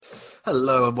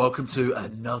Hello and welcome to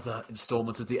another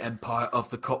instalment of the Empire of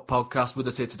the Kop Podcast. With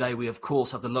us here today, we of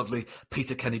course have the lovely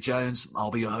Peter Kenny Jones. I'll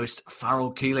be your host,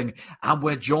 Farrell Keeling, and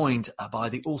we're joined by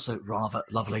the also rather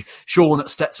lovely Sean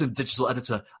Stetson, digital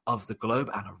editor of The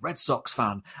Globe and a Red Sox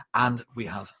fan. And we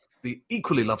have the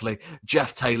equally lovely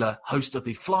Jeff Taylor, host of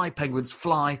the Fly Penguins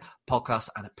Fly podcast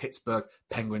and a Pittsburgh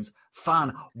Penguins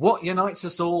fan. What unites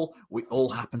us all? We all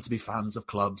happen to be fans of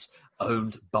clubs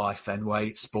owned by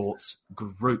Fenway Sports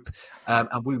Group. And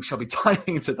we shall be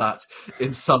diving into that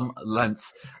in some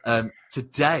length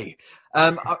today.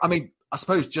 I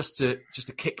suppose just to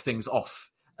kick things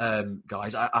off,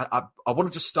 guys, I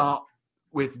want to just start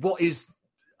with what is,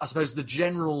 I suppose, the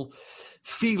general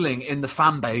feeling in the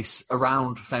fan base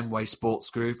around Fenway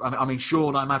Sports Group. I mean,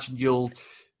 Sean, I imagine you'll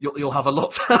have a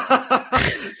lot.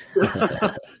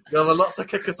 You'll have a lot to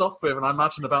kick us off with, and I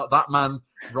imagine about that man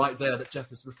right there that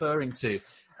Jeff is referring to.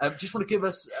 Just want to give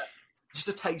us just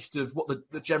a taste of what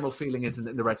the general feeling is in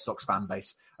the Red Sox fan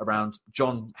base around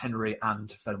John Henry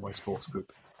and Fenway Sports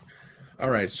Group. All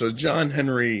right, so John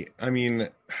Henry,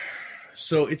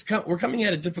 so we're coming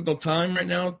at a difficult time right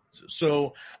now.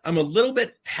 So I'm a little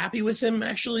bit happy with him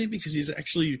actually, because he's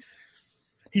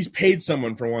paid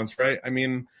someone for once, right? I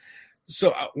mean,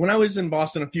 so when I was in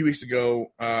Boston a few weeks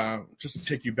ago, just to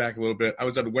take you back a little bit, I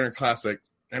was at a Winter Classic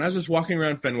and I was just walking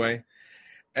around Fenway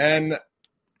and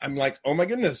I'm like, oh my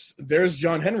goodness, there's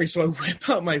John Henry. So I whip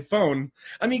out my phone.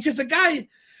 I mean, because the guy,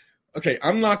 okay,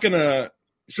 I'm not going to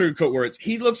sugarcoat words.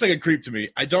 He looks like a creep to me.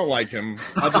 I don't like him.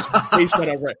 I'll just base that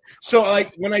out right. So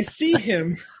like when I see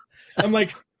him, I'm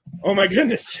like, oh my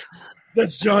goodness,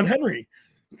 that's John Henry.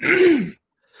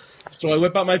 So I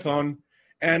whip out my phone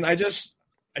and I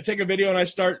take a video and I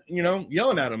start,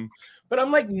 yelling at him. But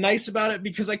I'm like nice about it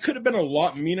because I could have been a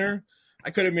lot meaner. I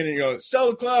could have been, sell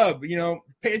the club,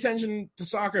 pay attention to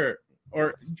soccer.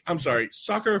 Or I'm sorry,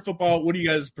 soccer or football. What do you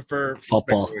guys prefer?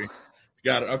 Football.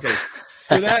 Got it. Okay.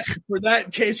 For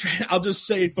that case, I'll just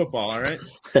say football, all right?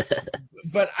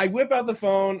 But I whip out the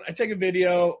phone, I take a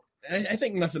video, I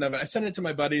think nothing of it. I send it to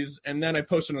my buddies, and then I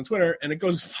post it on Twitter, and it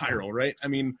goes viral, right? I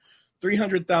mean,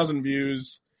 300,000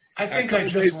 views. I think I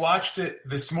just watched it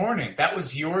this morning. That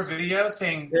was your video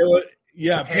saying,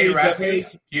 pay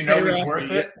Rafi, he's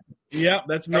worth it? Yeah,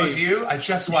 that's me. That was you? I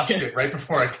just watched it right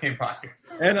before I came on.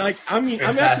 And I'm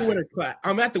at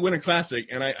the Winter Classic,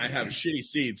 and I have shitty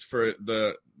seats for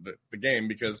the game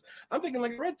because I'm thinking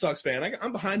like a Red Sox fan.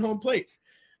 I'm behind home plate.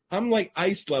 I'm like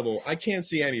ice level. I can't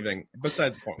see anything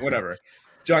besides the point. Whatever.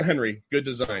 John Henry, good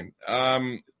design.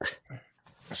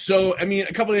 So, I mean,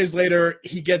 a couple of days later,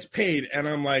 he gets paid, and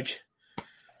I'm like,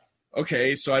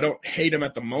 okay, so I don't hate him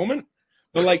at the moment.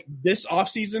 But, like, this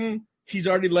offseason, he's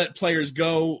already let players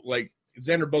go. Like,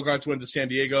 Xander Bogaerts went to San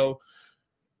Diego.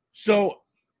 So,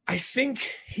 I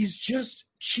think he's just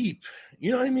cheap.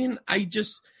 You know what I mean?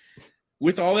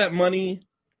 With all that money,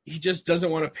 he just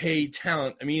doesn't want to pay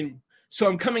talent. I mean, so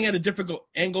I'm coming at a difficult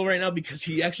angle right now because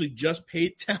he actually just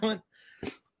paid talent.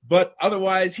 But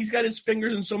otherwise, he's got his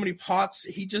fingers in so many pots.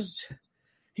 He's just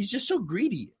so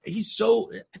greedy. I think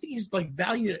he's like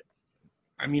valued.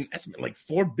 I mean, that's like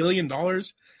 $4 billion.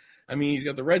 I mean, he's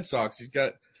got the Red Sox. He's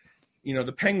got,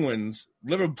 the Penguins,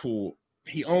 Liverpool.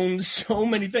 He owns so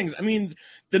many things. I mean,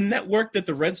 the network that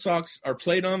the Red Sox are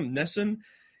played on, Nesson,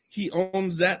 he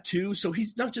owns that too. So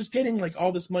he's not just getting like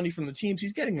all this money from the teams.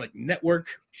 He's getting like network,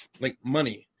 like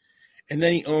money. And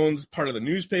then he owns part of the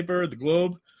newspaper, the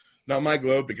Globe. Not my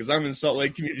Globe because I'm in Salt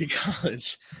Lake Community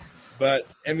College. But,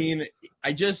 I mean,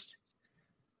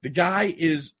 the guy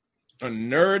is a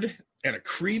nerd and a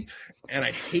creep, and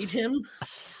I hate him.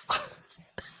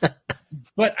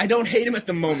 But I don't hate him at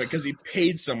the moment because he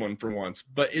paid someone for once.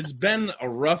 But it's been a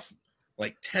rough,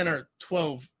 10 or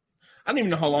 12. I don't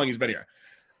even know how long he's been here.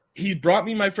 He brought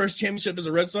me my first championship as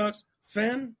a Red Sox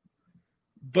fan,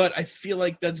 but I feel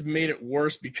like that's made it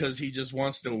worse because he just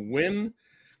wants to win,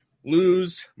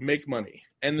 lose, make money.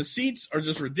 And the seats are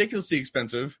just ridiculously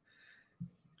expensive.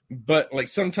 But,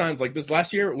 sometimes, this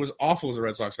last year, it was awful as a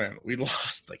Red Sox fan. We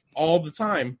lost, all the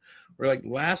time. We're,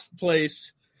 last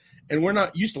place. And we're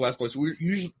not used to last place. We're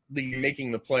usually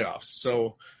making the playoffs.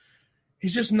 So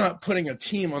he's just not putting a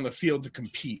team on the field to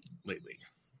compete lately.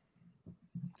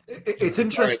 It's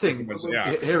interesting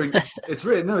hearing.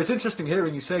 It's interesting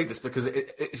hearing you say this because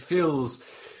it feels,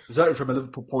 certainly from a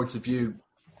Liverpool point of view,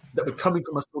 that we're coming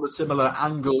from a sort of similar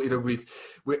angle.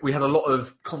 We had a lot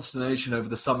of consternation over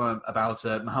the summer about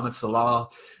Mohamed Salah,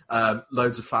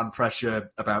 loads of fan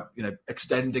pressure about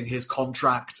extending his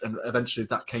contract, and eventually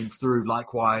that came through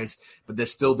likewise. But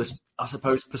there's still this, I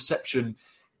suppose, perception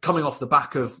coming off the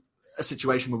back of a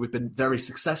situation where we've been very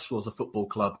successful as a football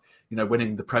club,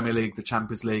 winning the Premier League, the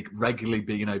Champions League, regularly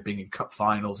being in cup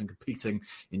finals and competing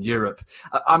in Europe.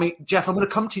 I mean, Jeff, I'm going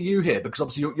to come to you here because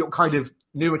obviously you're kind of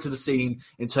newer to the scene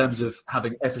in terms of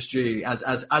having FSG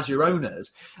as your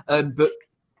owners. But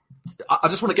I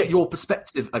just want to get your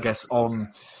perspective, I guess, on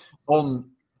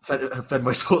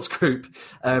Fenway Sports Group,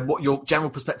 what your general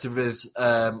perspective is,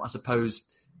 I suppose,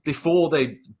 before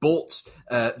they bought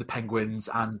the Penguins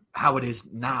and how it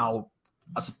is now,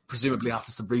 presumably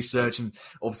after some research and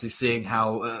obviously seeing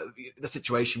how the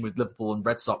situation with Liverpool and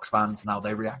Red Sox fans and how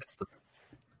they react to them.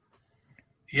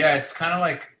 Yeah, it's kind of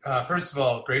like, first of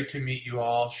all, great to meet you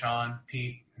all, Sean,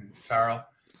 Pete, and Farrell,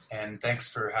 and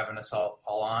thanks for having us all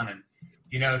on. And,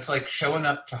 it's like showing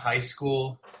up to high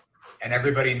school and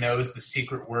everybody knows the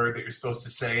secret word that you're supposed to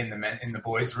say in the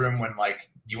boys' room when, like,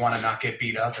 you want to not get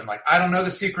beat up and, like, I don't know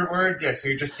the secret word. Yeah, so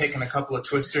you're just taking a couple of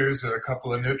twisters or a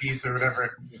couple of noogies or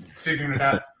whatever and figuring it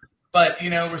out. But,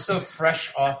 we're so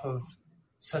fresh off of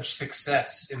such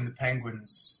success in the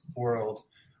Penguins world.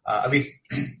 At least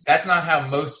that's not how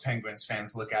most Penguins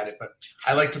fans look at it, but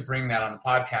I like to bring that on the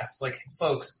podcast. It's like,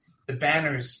 folks, the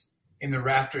banners in the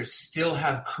rafters still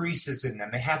have creases in them.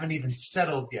 They haven't even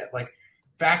settled yet. Like,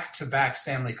 back-to-back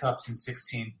Stanley Cups in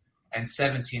 16 and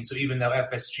 17. So even though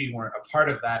FSG weren't a part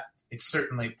of that, it's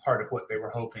certainly part of what they were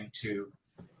hoping to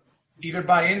either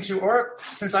buy into, or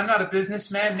since I'm not a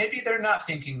businessman, maybe they're not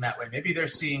thinking that way. Maybe they're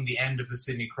seeing the end of the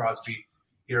Sidney Crosby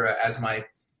era, as my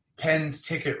Penn's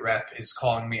ticket rep is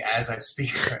calling me as I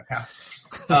speak right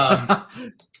now.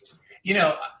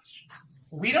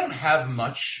 We don't have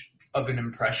much of an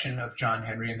impression of John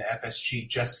Henry and the FSG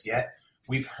just yet.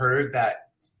 We've heard that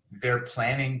they're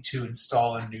planning to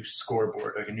install a new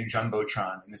scoreboard, like a new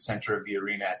Jumbotron in the center of the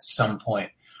arena at some point.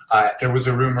 There was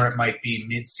a rumor it might be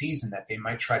mid-season, that they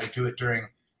might try to do it during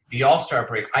the All-Star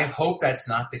break. I hope that's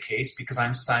not the case because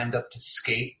I'm signed up to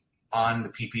skate on the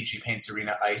PPG Paints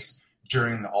Arena ice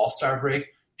during the All-Star break.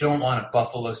 Don't want a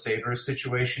Buffalo Sabres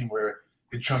situation where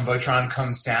the Jumbotron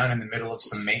comes down in the middle of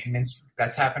some maintenance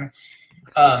that's happening.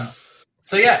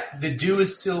 So yeah, the dew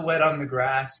is still wet on the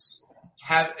grass.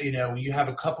 You have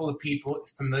a couple of people,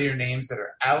 familiar names that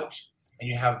are out, and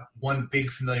you have one big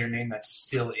familiar name that's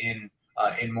still in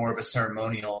more of a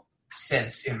ceremonial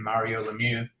sense in Mario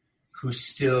Lemieux, who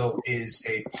still is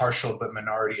a partial but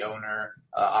minority owner,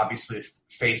 obviously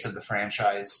face of the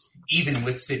franchise. Even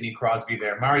with Sidney Crosby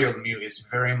there, Mario Lemieux is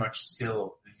very much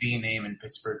still the name in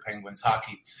Pittsburgh Penguins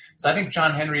hockey. So I think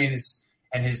John Henry and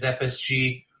his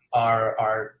FSG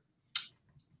are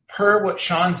per what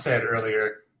Sean said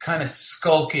earlier, kind of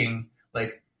skulking,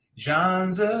 like,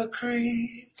 John's a creep,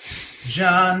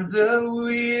 John's a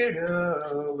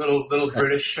weirdo. Little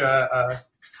British. No,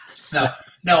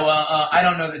 I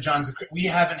don't know that John's a creep. We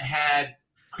haven't had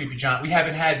creepy John. We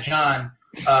haven't had John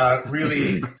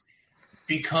really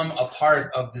become a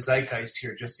part of the zeitgeist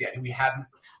here just yet. We haven't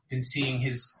been seeing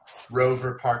his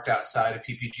Rover parked outside of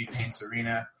PPG Paints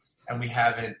Arena, and we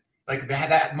haven't, like,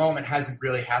 that moment hasn't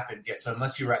really happened yet. So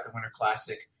unless you were at the Winter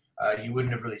Classic, you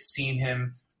wouldn't have really seen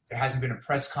him. There hasn't been a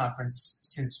press conference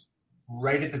since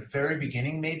right at the very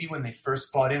beginning, maybe when they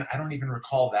first bought in. I don't even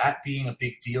recall that being a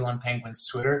big deal on Penguins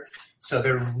Twitter. So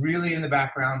they're really in the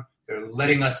background. They're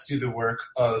letting us do the work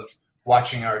of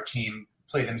watching our team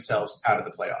play themselves out of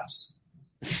the playoffs.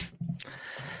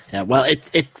 Yeah, well,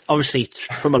 it obviously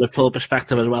from a Liverpool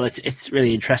perspective as well. It's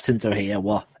really interesting to hear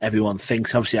what everyone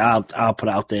thinks. Obviously, I'll put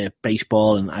out there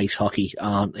baseball and ice hockey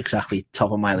aren't exactly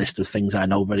top of my list of things I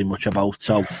know very much about.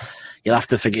 So you'll have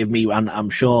to forgive me, and I'm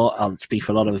sure I'll speak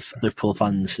for a lot of Liverpool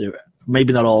fans.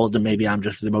 Maybe not all of them. Maybe I'm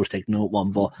just the most ignorant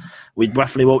one, but we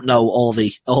definitely won't know all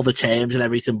the terms and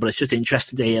everything. But it's just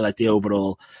interesting to hear, like, the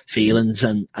overall feelings,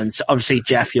 and obviously,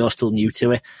 Jeff, you're still new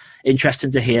to it.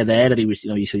 Interesting to hear there that he was,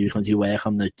 you said he was going to work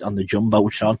on the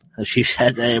Jumbotron, as you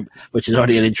said, which is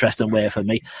already an interesting way for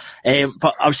me.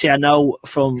 But obviously, I know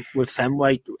with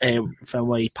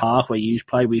Fenway Park where you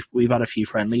play, we've had a few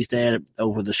friendlies there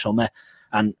over the summer,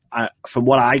 and from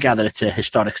what I gather, it's a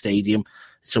historic stadium,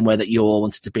 somewhere that you all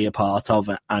wanted to be a part of,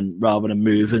 and rather than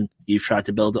moving, you've tried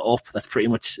to build it up. That's pretty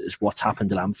much is what's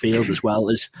happened at Anfield as well.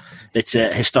 It's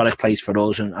a historic place for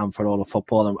us and for all of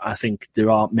football, and I think there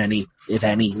aren't many, if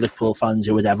any, Liverpool fans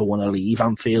who would ever want to leave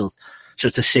Anfield. So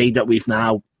to see that we've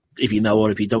now, if you know or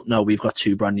if you don't know, we've got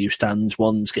 2 brand new stands.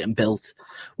 One's getting built,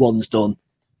 one's done.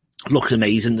 Looks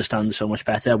amazing. The stand is so much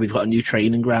better. We've got a new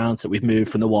training ground that we've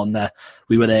moved from the one that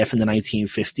we were there from the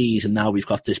 1950s, and now we've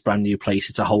got this brand new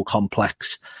place. It's a whole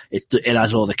complex. It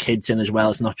has all the kids in as well.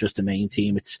 It's not just the main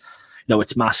team. It's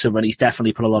massive, and he's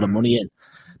definitely put a lot of money in.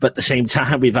 But at the same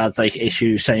time, we've had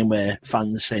issues saying where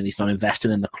fans saying he's not investing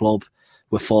in the club,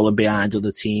 we're falling behind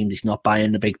other teams. He's not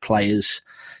buying the big players.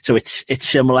 So it's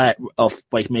similar of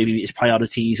like maybe his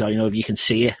priorities, or, you know, if you can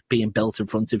see it being built in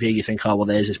front of you, you think, oh, well,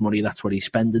 there's his money. That's what he's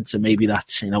spending. So maybe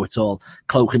that's, you know, it's all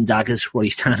cloak and daggers what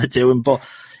he's trying to do. But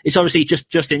it's obviously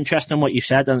just interesting what you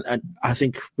said. And I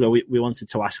think, you know, we wanted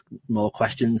to ask more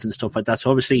questions and stuff like that.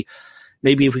 So obviously,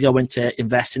 maybe if we go into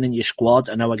investing in your squad,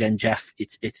 I know, again, Jeff,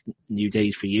 it's new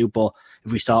days for you, but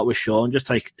if we start with Sean, just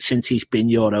like since he's been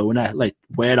your owner, like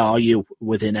where are you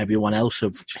within everyone else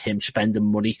of him spending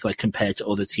money, like compared to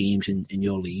other teams in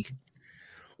your league?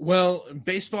 Well,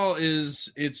 baseball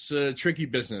it's a tricky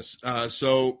business.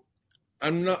 So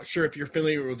I'm not sure if you're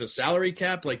familiar with the salary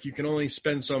cap, like you can only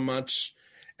spend so much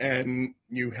and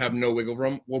you have no wiggle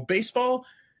room. Well, baseball,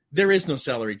 there is no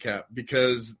salary cap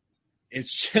because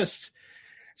it's just –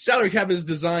 salary cap is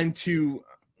designed to,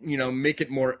 you know, make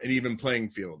it more an even playing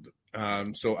field,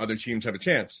 so other teams have a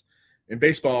chance. In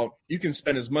baseball, you can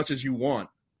spend as much as you want,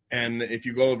 and if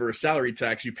you go over a salary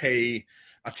tax, you pay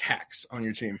a tax on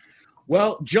your team.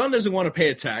 Well, John doesn't want to pay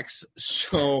a tax,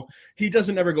 so he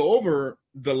doesn't ever go over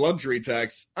the luxury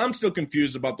tax. I'm still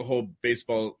confused about the whole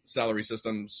baseball salary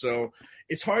system, so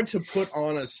it's hard to put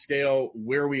on a scale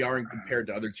where we are compared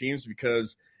to other teams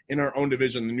because – in our own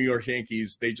division, the New York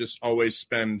Yankees, they just always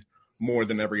spend more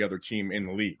than every other team in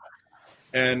the league.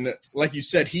 And like you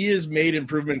said, he has made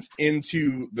improvements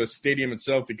into the stadium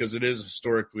itself because it is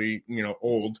historically, you know,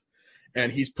 old.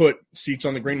 And he's put seats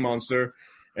on the Green Monster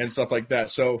and stuff like that.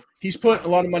 So he's put a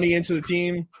lot of money into the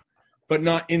team, but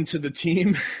not into the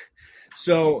team.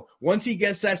 So once he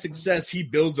gets that success, he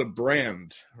builds a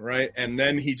brand, right? And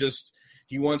then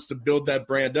he wants to build that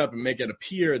brand up and make it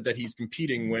appear that he's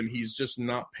competing when he's just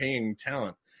not paying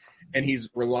talent. And he's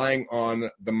relying on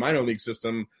the minor league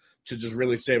system to just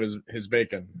really save his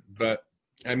bacon. But,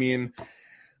 I mean,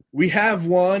 we have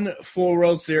won 4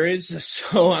 World Series,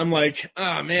 so I'm like,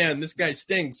 man, this guy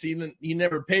stinks. He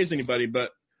never pays anybody,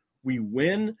 but we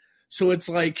win. So it's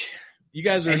like you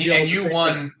guys are – And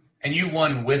you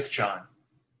won with John.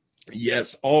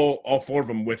 Yes, all 4 of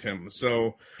them with him.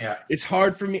 So yeah, it's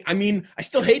hard for me. I mean, I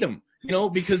still hate him, you know,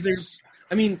 because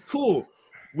cool,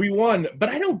 we won, but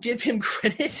I don't give him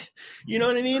credit. You know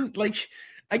what I mean? Like,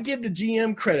 I give the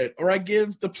GM credit or I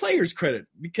give the players credit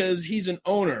because he's an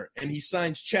owner and he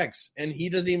signs checks and he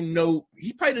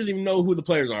probably doesn't even know who the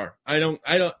players are.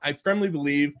 I firmly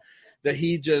believe that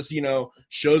he just, you know,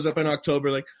 shows up in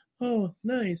October like, oh,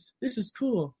 nice. This is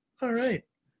cool. All right.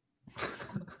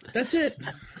 That's it.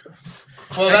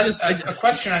 Well, that's a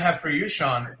question I have for you,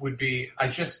 Sean, would be, I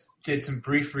just did some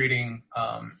brief reading,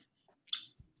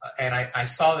 and I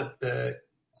saw that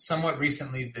somewhat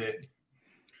recently that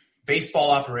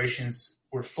baseball operations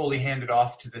were fully handed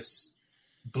off to this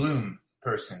Bloom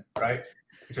person, right?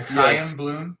 Is it Chaim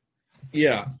Bloom?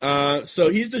 Yeah. So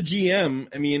he's the GM.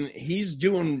 I mean, he's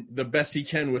doing the best he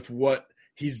can with what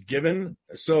he's given.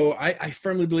 So I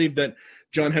firmly believe that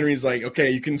John Henry's like, okay,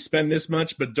 you can spend this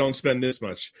much, but don't spend this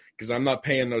much because I'm not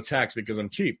paying no tax because I'm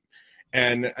cheap.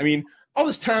 And, I mean, all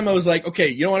this time I was like, okay,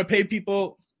 you don't want to pay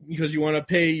people because you want to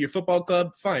pay your football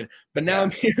club? Fine. But now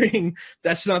I'm hearing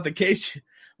that's not the case.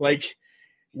 Like,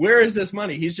 where is this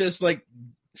money? He's just, like,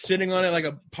 sitting on it like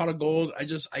a pot of gold.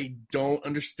 I don't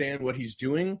understand what he's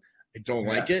doing. I don't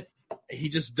like it. He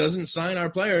just doesn't sign our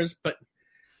players. But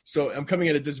so I'm coming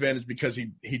at a disadvantage because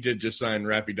he did just sign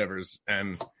Rafi Devers,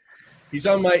 and he's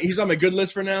on my good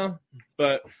list for now.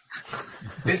 But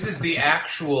this is the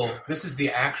actual.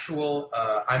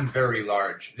 I'm very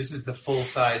large. This is the full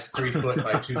size 3 foot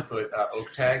by 2 foot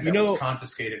oak tag that was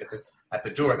confiscated at the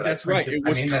door. That's right. It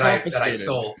was confiscated. That I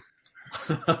stole.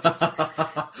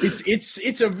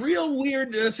 It's a real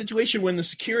weird situation when the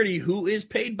security, who is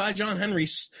paid by John Henry,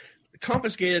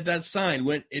 confiscated that sign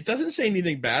when it doesn't say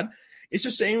anything bad. It's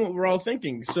just saying what we're all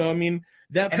thinking. So I mean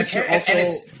that picture also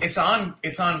it's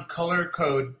on color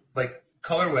code, like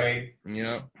colorway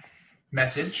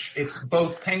message. It's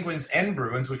both Penguins and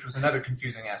Bruins, which was another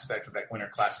confusing aspect of that Winter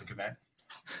Classic event.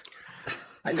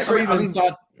 I never even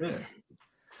thought. Yeah.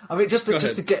 I mean, just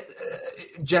to get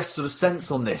Jeff's sort of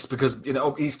sense on this, because, you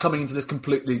know, he's coming into this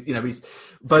completely, you know, he's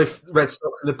both Red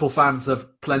Sox and Liverpool fans have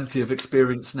plenty of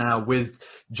experience now with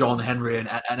John Henry and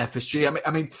FSG.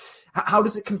 I mean, how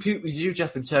does it compute with you,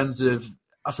 Jeff, in terms of,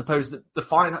 I suppose,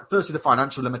 firstly, the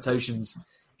financial limitations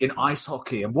in ice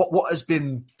hockey, and what has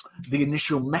been the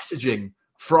initial messaging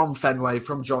from Fenway,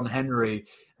 from John Henry?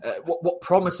 What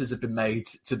promises have been made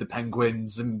to the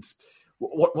Penguins, and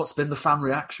what's been the fan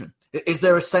reaction? Is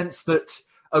there a sense that,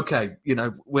 okay, you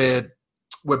know, we're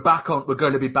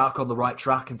going to be back on the right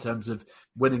track in terms of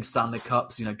winning Stanley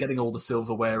Cups, you know, getting all the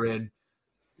silverware in?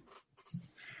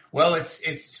 Well,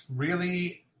 it's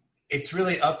really it's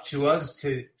really up to us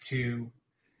to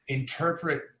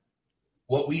interpret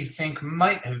what we think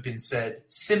might have been said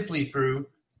simply through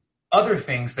other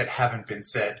things that haven't been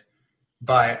said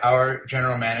by our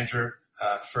general manager.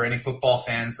 For any football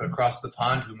fans across the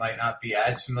pond who might not be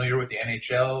as familiar with the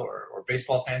NHL or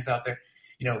baseball fans out there,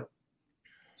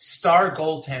 star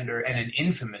goaltender and an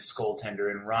infamous goaltender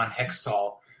in Ron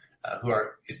Hextall,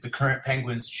 is the current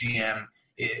Penguins GM,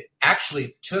 it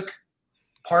actually took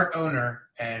part owner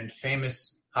and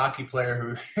famous hockey player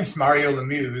who is Mario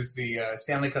Lemieux, who's the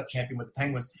Stanley Cup champion with the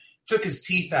Penguins, took his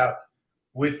teeth out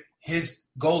with his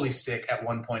goalie stick at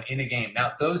one point in a game.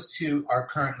 Now, those two are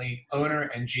currently owner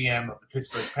and GM of the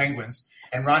Pittsburgh Penguins,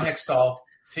 and Ron Hextall,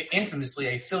 infamously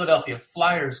a Philadelphia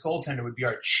Flyers goaltender, would be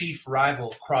our chief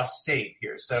rival across state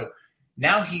here. So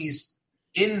now he's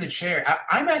in the chair.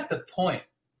 I'm at the point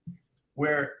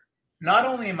where not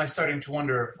only am I starting to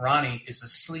wonder if Ronnie is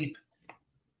asleep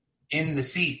in the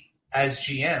seat as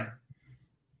GM,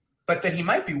 but that he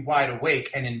might be wide awake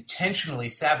and intentionally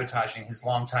sabotaging his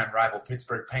longtime rival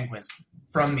Pittsburgh Penguins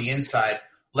from the inside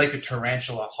like a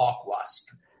tarantula hawk wasp,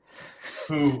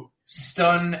 who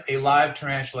stun a live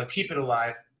tarantula, keep it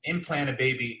alive, implant a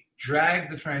baby, drag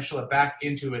the tarantula back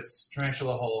into its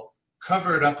tarantula hole,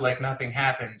 cover it up like nothing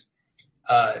happened.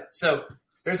 So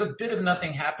there's a bit of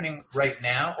nothing happening right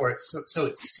now, or so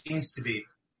it seems to be.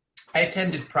 I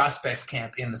attended prospect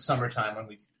camp in the summertime when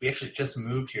we actually just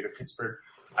moved here to Pittsburgh.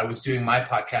 I was doing my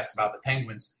podcast about the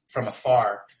Penguins from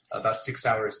afar, about 6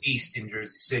 hours east in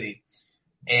Jersey City.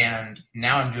 And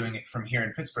now I'm doing it from here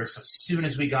in Pittsburgh. So as soon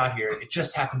as we got here, it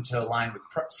just happened to align with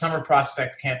summer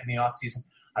prospect camp in the offseason.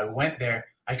 I went there.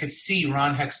 I could see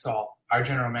Ron Hextall, our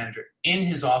general manager, in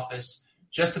his office,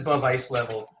 just above ice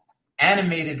level,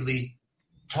 animatedly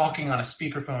talking on a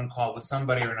speakerphone call with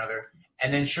somebody or another.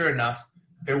 And then sure enough,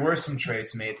 there were some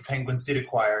trades made. The Penguins did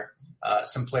acquire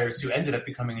some players who ended up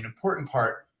becoming an important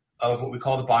part of what we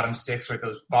call the bottom six, or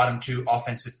those bottom two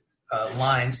offensive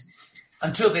lines,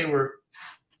 until they were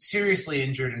seriously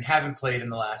injured and haven't played in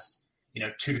the last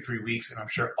 2 to 3 weeks. And I'm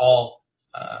sure all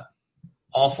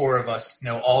four of us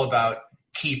know all about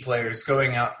key players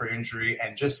going out for injury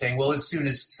and just saying, well, as soon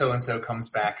as so-and-so comes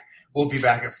back, we'll be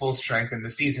back at full strength and the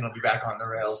season will be back on the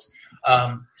rails.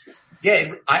 I'm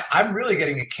really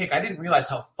getting a kick. I didn't realize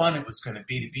how fun it was going to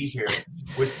be here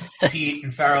with Pete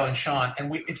and Farrell and Sean.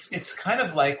 And it's kind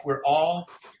of like we're all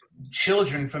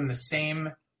children from the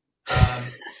same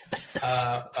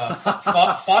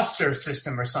foster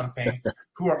system or something,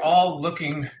 who are all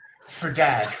looking for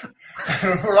dad.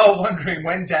 We're all wondering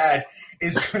when dad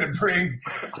is going to bring,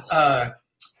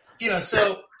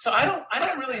 So I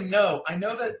don't really know. I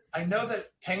know that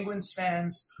Penguins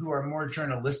fans who are more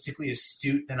journalistically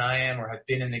astute than I am, or have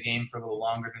been in the game for a little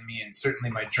longer than me, and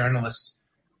certainly my journalist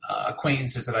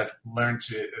acquaintances that I've learned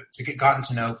to get gotten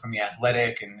to know from The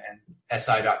Athletic and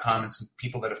SI.com and some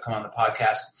people that have come on the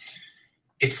podcast,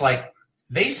 it's like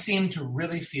they seem to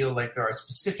really feel like there are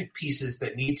specific pieces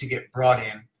that need to get brought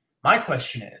in. My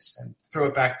question is, and throw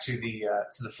it back to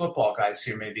the football guys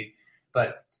here maybe,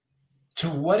 but to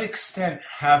what extent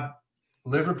have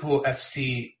Liverpool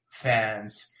FC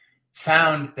fans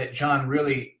found that John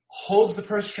really holds the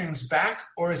purse strings back,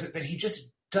 or is it that he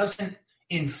just doesn't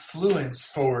influence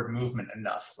forward movement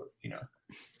enough?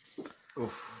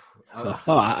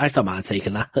 I don't mind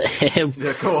taking that.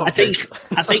 Yeah, go on.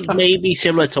 I think maybe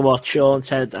similar to what Sean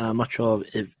said. I'm not sure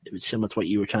if it was similar to what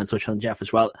you were trying to touch on, Jeff,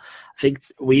 as well. I think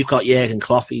we've got Jurgen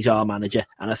Klopp. He's our manager,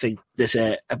 and I think there's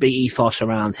a big ethos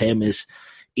around him. Is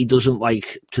he doesn't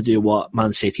like to do what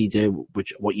Man City do,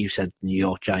 which what you said New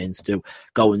York Giants do,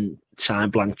 go and sign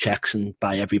blank checks and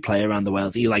buy every player around the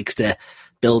world. He likes to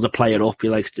build a player up. He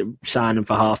likes to sign them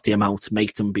for half the amount,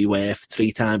 make them be worth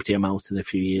 3 times the amount in a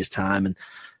few years' time, and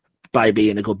by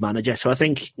being a good manager. So I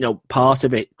think, part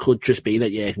of it could just be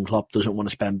that Jurgen Klopp doesn't want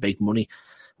to spend big money.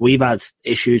 We've had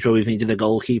issues where we've needed a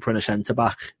goalkeeper and a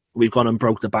centre-back. We've gone and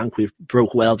broke the bank. We've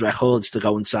broke world records to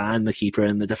go and sign the keeper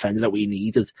and the defender that we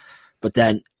needed. But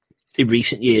then in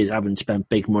recent years, I haven't spent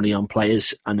big money on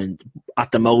players. And then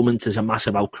at the moment, there's a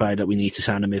massive outcry that we need to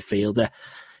sign a midfielder.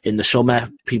 In the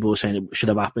summer, people were saying it should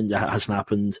have happened. It hasn't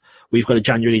happened. We've got a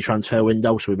January transfer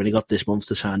window, so we've only got this month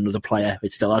to sign another player.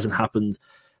 It still hasn't happened.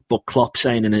 But Klopp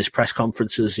saying in his press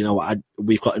conferences,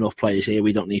 we've got enough players here,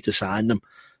 we don't need to sign them.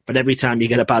 But every time you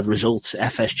get a bad result,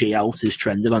 FSG out is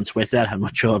trending on Twitter. I'm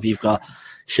not sure if you've got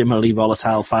similarly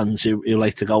volatile fans who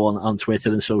like to go on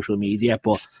Twitter and social media,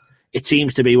 but it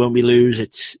seems to be when we lose,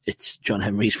 it's John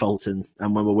Henry's fault, and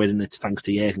when we're winning, it's thanks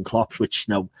to Jurgen Klopp, which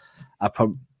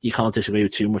you can't disagree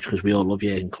with too much because we all love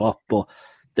Jurgen Klopp. But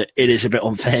that it is a bit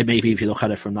unfair, maybe, if you look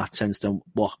at it from that sense, then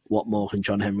what more can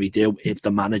John Henry do if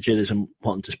the manager isn't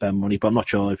wanting to spend money? But I'm not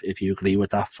sure if you agree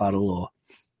with that, Farrell, or...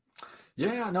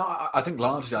 Yeah, no, I think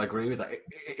largely I agree with that.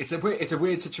 It's a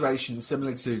weird situation,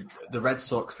 similar to the Red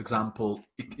Sox example.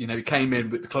 He came in,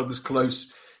 but the club was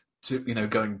close to,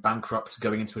 going bankrupt,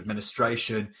 going into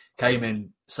administration, came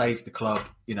in, saved the club,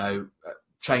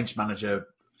 changed manager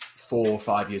 4 or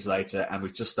 5 years later, and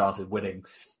we've just started winning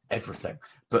everything.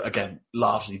 But again,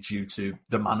 largely due to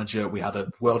the manager. We had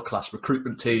a world-class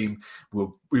recruitment team.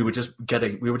 We were just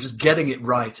getting it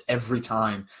right every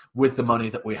time with the money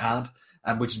that we had,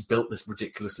 and we just built this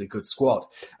ridiculously good squad.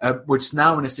 We're just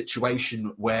now in a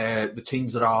situation where the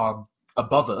teams that are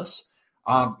above us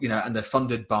are, and they're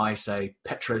funded by, say,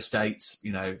 petrostates,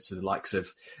 so the likes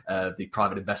of the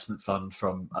private investment fund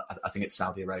from, I think it's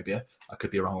Saudi Arabia. I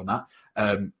could be wrong on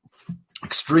that.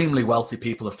 Extremely wealthy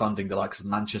people are funding the likes of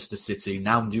Manchester City,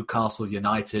 now Newcastle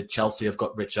United, Chelsea have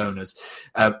got rich owners.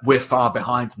 We're far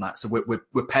behind on that, so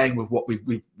we're paying with what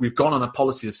we've gone on a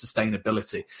policy of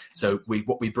sustainability. So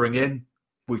what we bring in,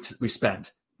 we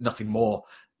spend, nothing more,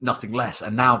 nothing less.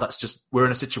 And now we're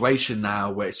in a situation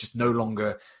now where it's just no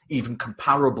longer even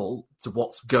comparable to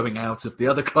what's going out of the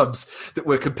other clubs that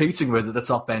we're competing with at the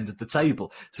top end of the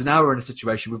table. So now we're in a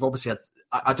situation we've obviously had,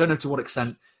 I don't know to what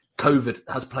extent COVID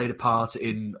has played a part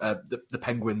in the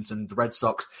Penguins and the Red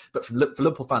Sox, but from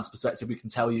Liverpool fans' perspective, we can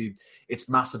tell you it's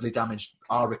massively damaged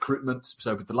our recruitment.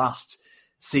 So with the last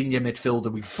senior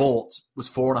midfielder we bought was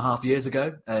 4.5 years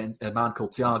ago, a man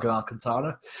called Thiago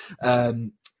Alcantara.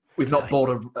 We've not bought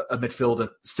a midfielder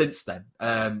since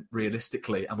then,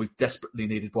 realistically, and we've desperately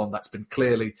needed one. That's been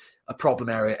clearly a problem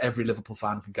area. Every Liverpool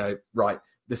fan can go, right,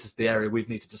 this is the area we've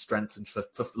needed to strengthen for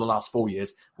the last 4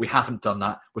 years. We haven't done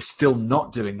that. We're still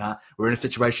not doing that. We're in a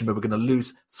situation where we're going to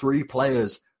lose 3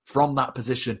 players from that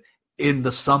position in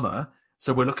the summer.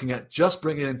 So we're looking at just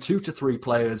bringing in 2 to 3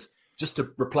 players just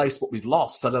to replace what we've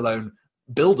lost, let alone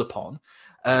build upon.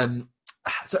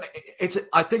 So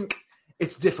I think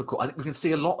it's difficult. I think we can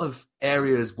see a lot of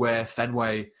areas where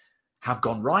Fenway have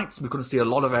gone right. We're going to see a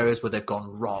lot of areas where they've gone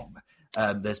wrong.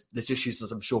 There's issues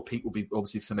that I'm sure Pete will be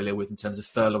obviously familiar with in terms of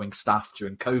furloughing staff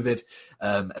during COVID,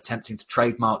 attempting to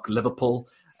trademark Liverpool,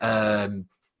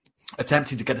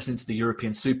 attempting to get us into the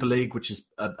European Super League, which is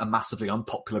a massively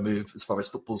unpopular move as far as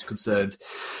football's concerned.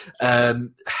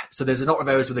 So there's a lot of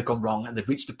areas where they've gone wrong, and they've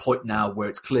reached a point now where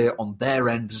it's clear on their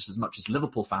end, just as much as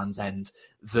Liverpool fans' end,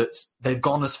 that they've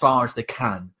gone as far as they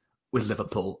can with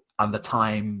Liverpool, and the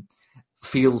time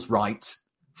feels right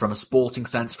from a sporting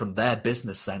sense, from their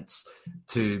business sense,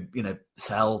 to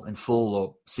sell in full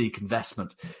or seek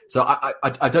investment. So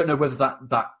I don't know whether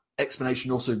that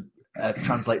explanation also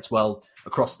translates well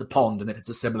across the pond, and if it's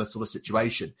a similar sort of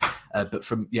situation. But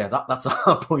from that's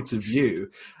our point of view.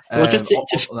 Well, just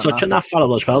touch on that,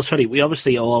 Farrell, as well. Sorry, we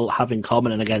obviously all have in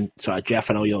common, and again, sorry,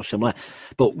 Jeff, I know you're similar,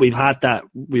 but we've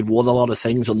won a lot of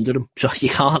things under them. So you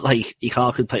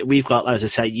can't complain. We've got, as I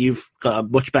say, you've got a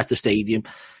much better stadium.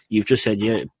 You've just said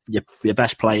your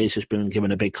best players has been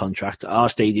given a big contract. Our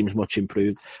stadium's much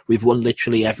improved. We've won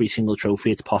literally every single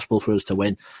trophy it's possible for us to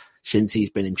win since he's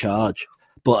been in charge.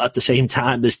 But at the same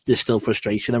time, there's still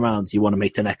frustration around. You want to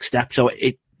make the next step. So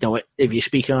if you're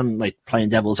speaking on like playing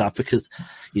devil's advocate,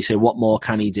 you say, what more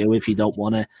can he do if you don't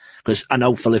want to? Because I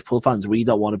know for Liverpool fans, we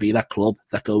don't want to be that club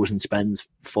that goes and spends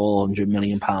 £400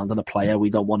 million on a player.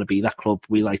 We don't want to be that club.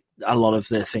 We like a lot of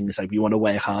the things, like you want to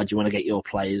work hard, you want to get your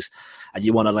players, and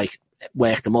you want to like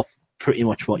work them up, pretty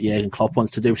much what Jurgen Klopp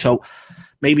wants to do. So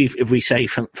maybe if we say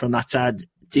from that side,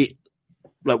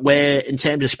 where in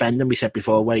terms of spending, we said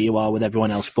before where you are with everyone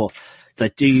else,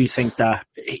 but do you think that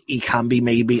he can be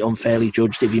maybe unfairly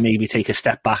judged if you maybe take a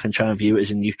step back and try and view it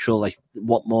as a neutral? Like,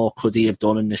 what more could he have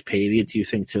done in this period, do you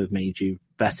think, to have made you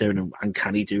better, and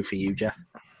can he do for you, Jeff?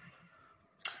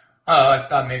 I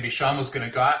thought maybe Sean was going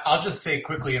to go. I'll just say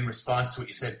quickly in response to what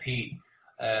you said, Pete.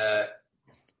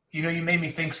 You made me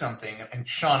think something. And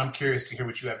Sean, I'm curious to hear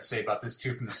what you have to say about this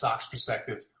too from the Sox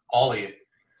perspective.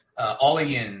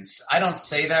 Ollie-ins. I don't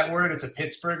say that word. It's a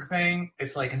Pittsburgh thing.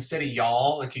 It's like instead of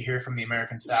y'all, like you hear from the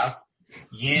American South,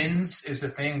 yins is a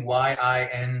thing.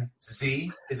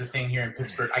 Y-I-N-Z is a thing here in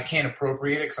Pittsburgh. I can't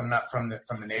appropriate it because I'm not from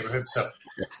the neighborhood. So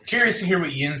curious to hear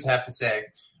what yins have to say.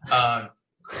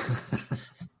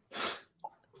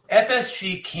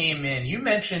 FSG came in. You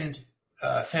mentioned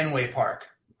Fenway Park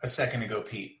a second ago,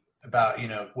 Pete, about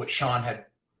what Sean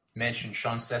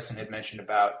Sesson had mentioned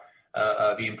about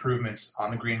the improvements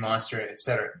on the Green Monster, et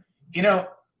cetera.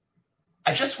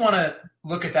 I just want to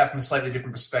look at that from a slightly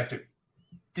different perspective.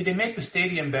 Did they make the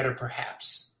stadium better?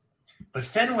 Perhaps. But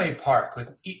Fenway Park, like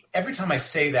every time I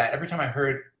say that, every time I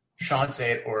heard Sean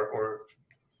say it or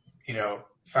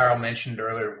Farrell mentioned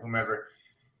earlier, whomever,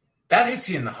 that hits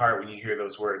you in the heart when you hear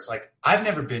those words. Like, I've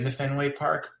never been to Fenway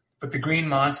Park, but the Green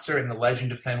Monster and the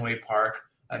legend of Fenway Park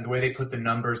and the way they put the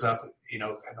numbers up,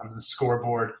 on the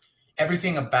scoreboard,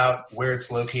 everything about where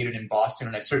it's located in Boston,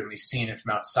 and I've certainly seen it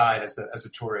from outside as a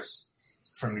tourist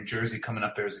from New Jersey coming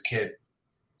up there as a kid,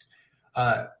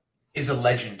 is a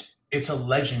legend. It's a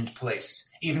legend place.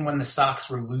 Even when the Sox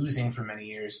were losing for many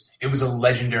years, it was a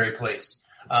legendary place.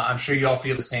 I'm sure you all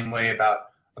feel the same way about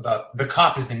the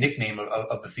Kop is the nickname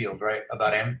of the field, right?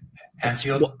 About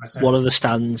Anfield. One of the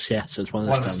stands, yeah. So it's one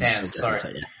of the stands.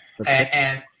 Sorry.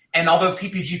 Yeah. And although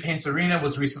PPG Paints Arena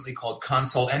was recently called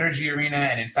Consol Energy Arena,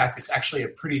 and in fact it's actually a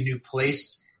pretty new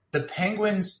place, the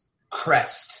Penguins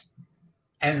crest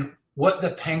and what the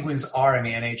Penguins are in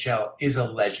the NHL is a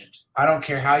legend. I don't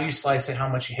care how you slice it, how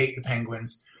much you hate the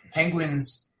Penguins.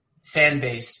 Penguins fan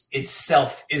base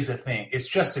itself is a thing. It's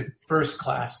just a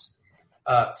first-class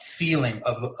feeling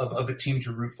of a team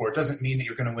to root for. It doesn't mean that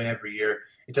you're going to win every year.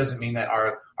 It doesn't mean that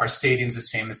our stadium's as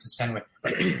famous as Fenway.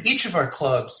 But each of our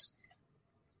clubs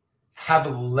have a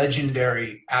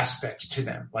legendary aspect to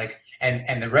them.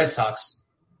 And the Red Sox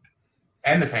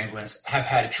and the Penguins have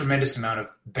had a tremendous amount of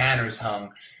banners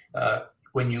hung.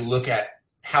 When you look at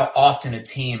how often a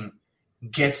team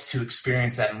gets to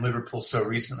experience that in Liverpool so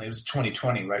recently. It was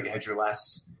 2020, right? You had your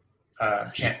last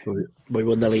chance. We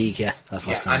won the league, yeah. That's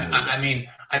last time. I mean,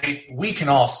 we can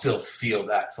all still feel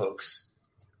that, folks.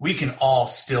 We can all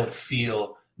still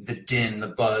feel the din, the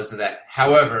buzz of that.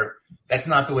 However, that's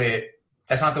not the way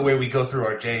we go through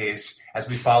our days as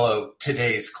we follow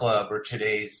today's club or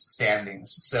today's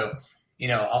standings. So,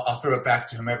 I'll throw it back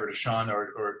to whomever, to Sean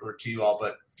or to you all,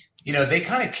 but they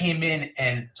kind of came in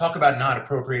and talk about not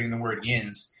appropriating the word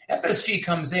yins. FSG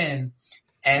comes in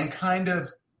and kind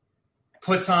of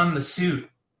puts on the suit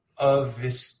of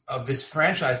this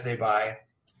franchise they buy.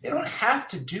 They don't have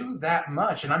to do that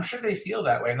much, and I'm sure they feel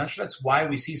that way. I'm not sure that's why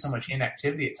we see so much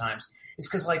inactivity at times. It's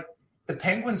because, the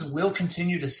Penguins will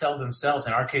continue to sell themselves,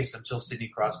 in our case, until Sidney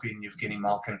Crosby and Evgeny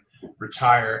Malkin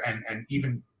retire and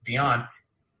even beyond.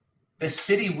 The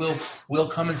city will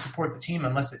come and support the team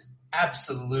unless it's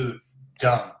absolute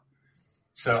dumb.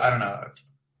 So I don't know.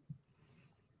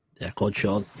 Yeah, go on,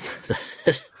 Sean.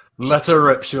 Let her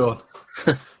rip, Sean.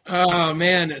 Oh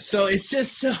man, so it's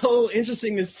just so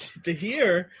interesting to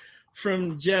hear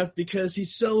from Jeff because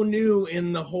he's so new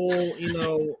in the whole,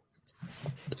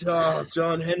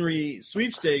 John Henry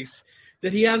sweepstakes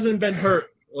that he hasn't been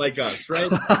hurt like us, right?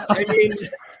 I mean,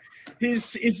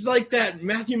 it's like that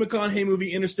Matthew McConaughey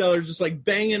movie Interstellar, just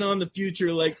banging on the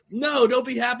future, no, don't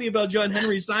be happy about John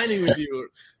Henry signing with you.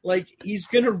 He's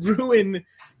going to ruin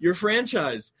your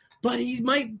franchise, but he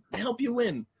might help you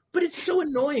win. But it's so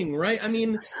annoying, right? I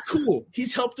mean, cool.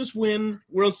 He's helped us win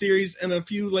World Series and a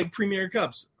few Premier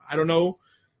Cups. I don't know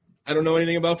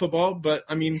anything about football, but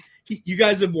I mean, you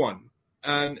guys have won.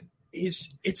 And it's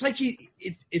like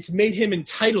it's made him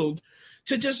entitled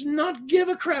to just not give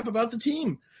a crap about the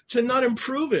team, to not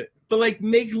improve it, but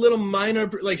make little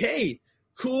minor hey,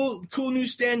 cool new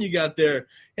stand you got there.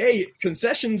 Hey,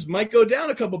 concessions might go down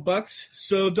a couple bucks,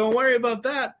 so don't worry about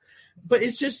that. But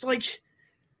it's just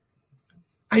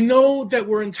I know that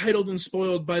we're entitled and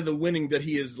spoiled by the winning that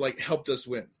he has helped us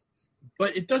win,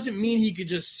 but it doesn't mean he could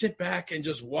just sit back and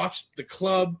just watch the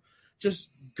club just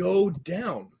go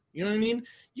down. You know what I mean?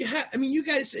 You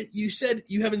guys, you said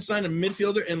you haven't signed a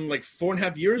midfielder in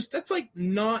 4.5 years. That's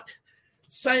not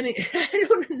signing. I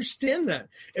don't understand that.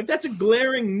 If that's a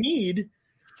glaring need,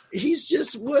 he's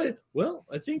just what? Well,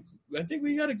 I think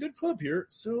we got a good club here,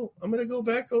 so I'm gonna go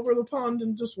back over the pond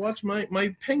and just watch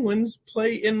my Penguins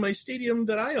play in my stadium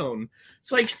that I own.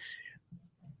 It's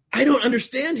I don't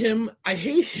understand him. I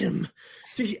hate him.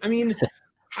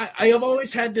 I have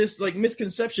always had this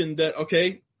misconception that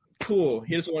okay, cool,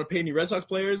 he doesn't want to pay any Red Sox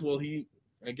players. Well,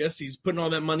 I guess he's putting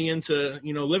all that money into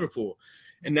Liverpool,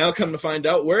 and now come to find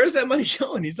out, where is that money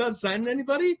going? He's not signing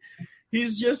anybody.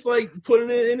 He's just putting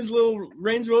it in his little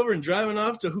Range Rover and driving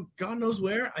off to God knows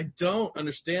where. I don't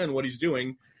understand what he's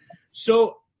doing.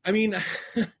 So, I mean,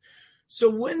 so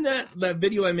when that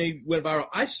video I made went viral,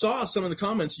 I saw some of the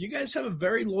comments. You guys have a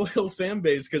very loyal fan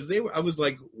base because I was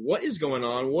like, what is going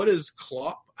on? What is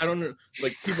Klopp? I don't know.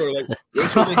 People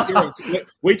are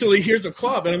wait till he hears a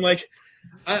Klopp. And I'm like,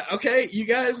 okay, you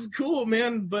guys, cool,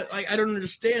 man. But I don't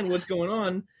understand what's going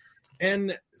on.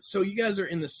 And so you guys are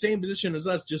in the same position as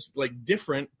us, just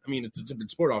different. I mean, it's a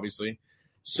different sport, obviously.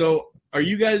 So are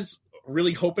you guys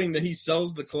really hoping that he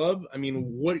sells the club? I mean,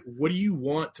 what do you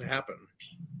want to happen?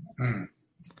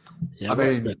 Yeah, do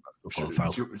you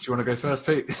want to go first,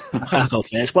 Pete? I'll go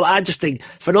first. Well, I just think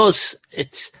for us,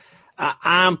 it's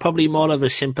I'm probably more of a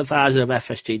sympathiser of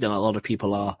FSG than a lot of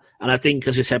people are. And I think,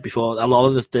 as I said before, a lot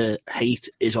of the hate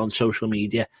is on social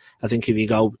media. I think if you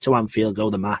go to Anfield, go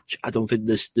the match, I don't think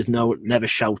there's never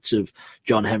shouts of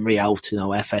John Henry out,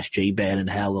 FSG burning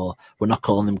hell, or we're not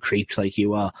calling them creeps like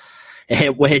you are.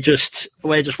 We're just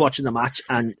watching the match.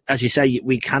 And as you say,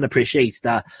 we can appreciate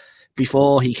that.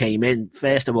 Before he came in,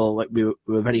 first of all, we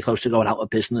were very close to going out of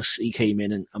business. He came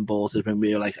in and bought us when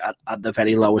we were at the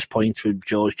very lowest point with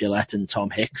George Gillett and Tom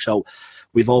Hicks. So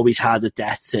we've always had a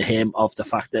debt to him of the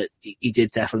fact that he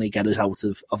did definitely get us out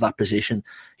of that position.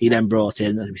 He then brought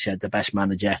in, as we said, the best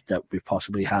manager that we've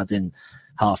possibly had in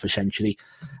half a century.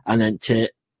 And then to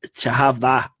have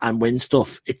that and win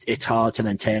stuff, it's hard to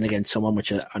then turn against someone,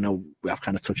 which I know I've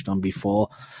kind of touched on before.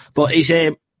 But he's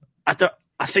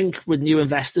I think with new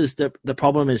investors, the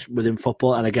problem is within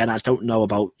football, and again, I don't know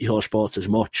about your sports as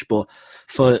much, but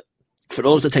for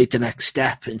us to take the next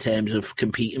step in terms of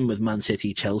competing with Man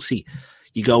City, Chelsea,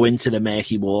 you go into the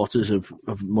murky waters of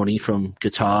money from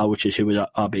Qatar, which is who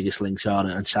our biggest links are,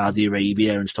 and Saudi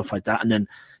Arabia and stuff like that. And then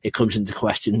it comes into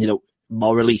question,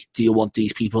 morally, do you want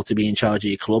these people to be in charge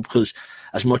of your club? Because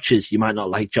as much as you might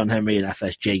not like John Henry and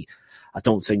FSG, I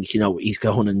don't think, he's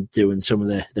going and doing some of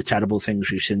the terrible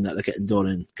things we've seen that are getting done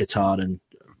in Qatar and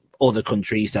other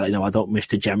countries that, I don't wish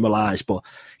to generalise, but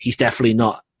he's definitely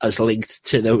not as linked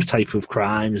to those type of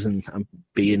crimes and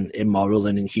being immoral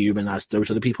and inhuman as those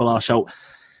other people are. So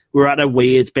we're at a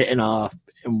weird bit in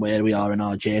where we are in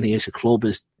our journey as a club.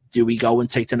 Is, do we go and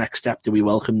take the next step? Do we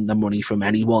welcome the money from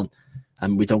anyone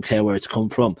and we don't care where it's come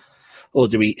from? Or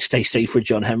do we stay safe with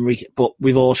John Henry? But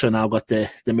we've also now got the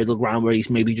middle ground where he's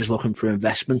maybe just looking for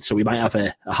investment. So we might have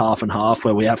a half and half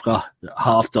where we have got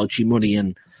half dodgy money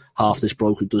and half this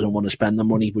bloke who doesn't want to spend the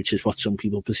money, which is what some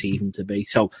people perceive him to be.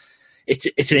 So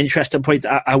it's an interesting point.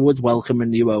 I would welcome a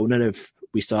new owner if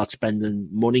we start spending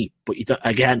money. But we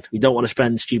don't want to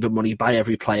spend stupid money, buy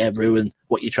every player, ruin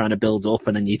what you're trying to build up.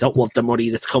 And then you don't want the money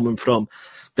that's coming from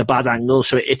the bad angle.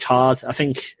 So it's hard. I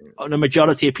think the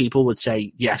majority of people would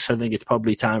say, yes, I think it's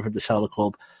probably time for him to sell the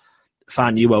club,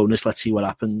 find new owners, let's see what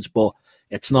happens. But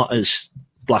it's not as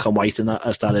black and white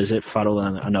as that, is it, Farrell?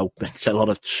 And I know it's a lot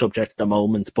of subject at the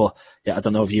moment, but yeah, I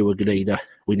don't know if you agree that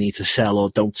we need to sell or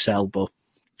don't sell, but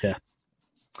yeah.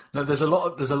 No, there's a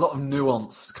lot of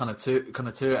nuance kind of to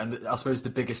it, and I suppose the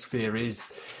biggest fear is,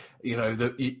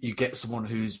 that you get someone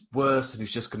who's worse and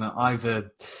who's just going to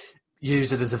either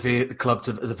use it as the club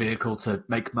as a vehicle to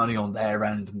make money on their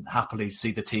end and happily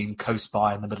see the team coast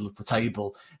by in the middle of the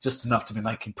table, just enough to be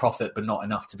making profit, but not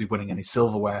enough to be winning any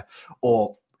silverware.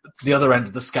 Or the other end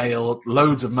of the scale,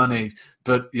 loads of money,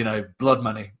 but blood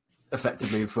money,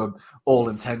 effectively, for all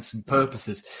intents and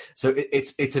purposes. So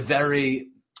it's a very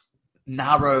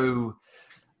narrow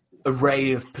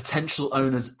array of potential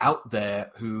owners out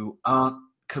there who aren't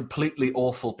completely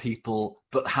awful people,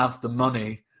 but have the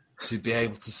money to be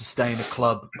able to sustain a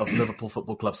club of Liverpool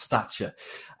Football Club stature.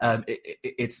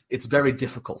 It's very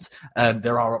difficult.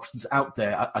 There are options out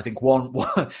there. I think one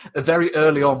very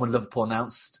early on when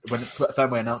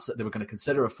Fenway announced that they were going to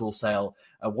consider a full sale,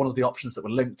 one of the options that were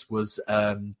linked was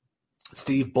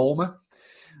Steve Ballmer,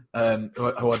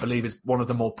 who I believe is one of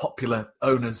the more popular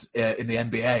owners in the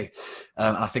NBA.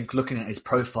 And I think looking at his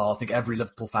profile, I think every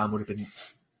Liverpool fan would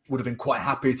have been quite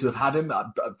happy to have had him.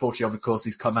 Unfortunately, of course,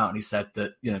 he's come out and he said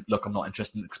that, look, I'm not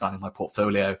interested in expanding my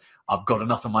portfolio. I've got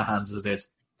enough on my hands as it is.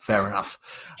 Fair enough.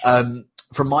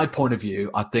 From my point of view,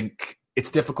 I think it's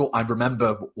difficult. I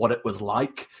remember what it was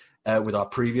like with our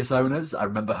previous owners. I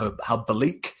remember how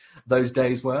bleak those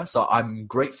days were. So I'm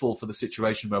grateful for the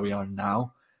situation where we are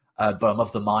now. But I'm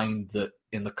of the mind that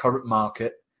in the current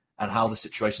market and how the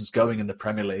situation's going in the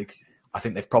Premier League, I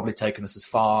think they've probably taken us as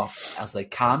far as they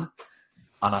can.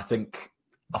 And I think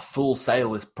a full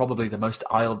sale is probably the most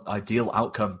ideal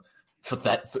outcome for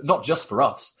that, not just for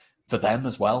us, for them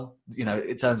as well.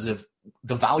 In terms of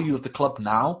the value of the club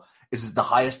now is the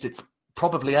highest it's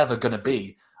probably ever going to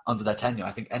be under their tenure.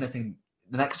 I think anything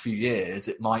the next few years,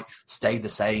 it might stay the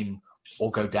same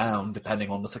or go down depending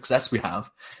on the success we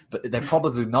have. But they're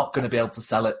probably not going to be able to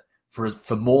sell it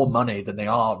for more money than they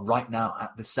are right now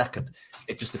at this second.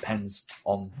 It just depends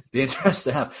on the interest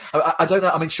they have. I don't know.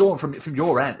 I mean, Sean, from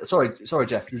your end. Sorry,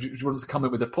 Jeff. You wanted to come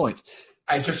in with a point.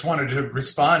 I just wanted to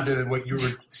respond to what you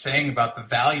were saying about the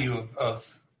value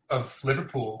of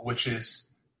Liverpool, which is,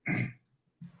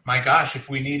 my gosh, if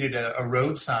we needed a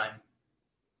road sign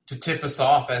to tip us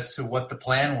off as to what the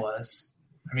plan was.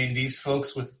 I mean, these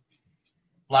folks with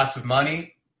lots of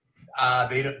money,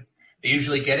 they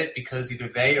usually get it because either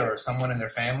they or someone in their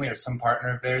family or some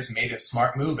partner of theirs made a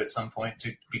smart move at some point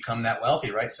to become that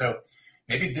wealthy, right? So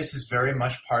maybe this is very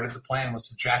much part of the plan, was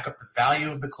to jack up the value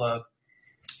of the club,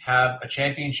 have a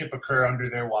championship occur under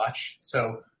their watch.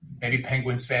 So maybe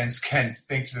Penguins fans can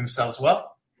think to themselves,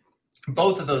 well,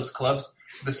 both of those clubs,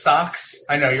 the Sox,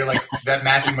 I know you're like that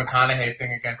Matthew McConaughey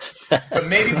thing again, but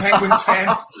maybe Penguins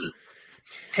fans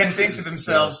can think to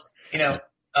themselves,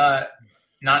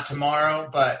 not tomorrow,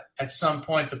 but at some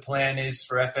point the plan is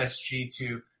for FSG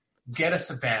to get us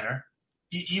a banner.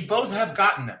 You both have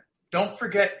gotten them. Don't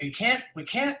forget, we can't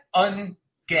unget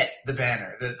the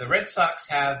banner. The Red Sox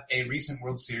have a recent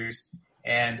World Series,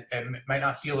 and it might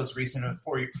not feel as recent.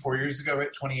 4 years ago,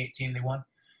 right? 2018 they won,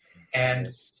 and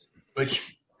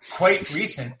which quite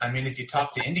recent. I mean, if you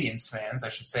talk to Indians fans, I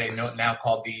should say, now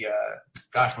called the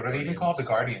what are they even called? The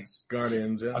Guardians.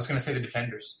 Guardians. Yeah. I was going to say the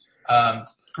Defenders.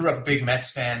 Grew up a big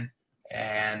Mets fan,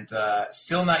 and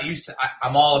still not used to.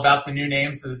 I'm all about the new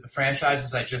names, the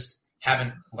franchises. I just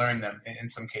haven't learned them in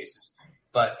some cases.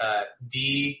 But I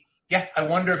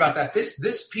wonder about that.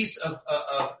 This piece of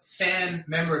fan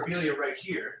memorabilia right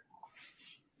here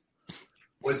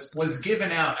was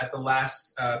given out at the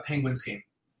last Penguins game,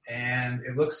 and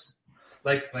it looks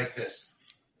like this.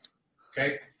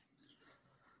 Okay,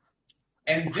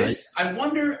 and this I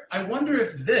wonder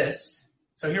if this.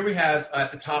 So here we have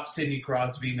at the top Sidney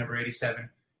Crosby, number 87,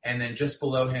 and then just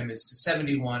below him is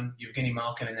 71, Evgeny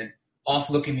Malkin, and then off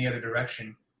looking the other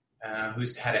direction,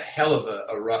 who's had a hell of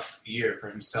a rough year for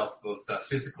himself, both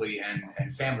physically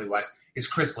and family-wise, is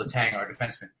Chris Letang, our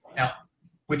defenseman. Now,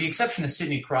 with the exception of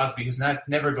Sidney Crosby, who's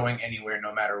never going anywhere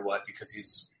no matter what, because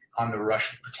he's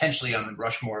potentially on the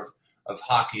Rushmore of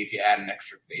hockey if you add an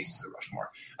extra face to the Rushmore.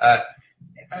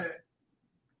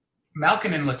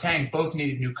 Malkin and Letang both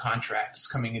needed new contracts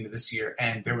coming into this year,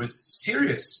 and there was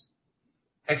serious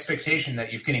expectation that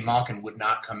Evgeny Malkin would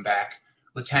not come back.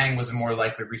 Letang was a more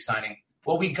likely re-signing.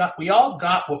 Well, we all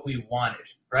got what we wanted,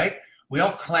 right? We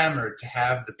all clamored to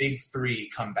have the big three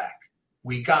come back.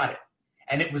 We got it.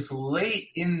 And it was late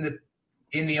in the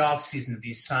offseason that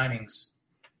these signings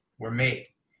were made.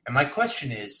 And my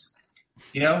question is,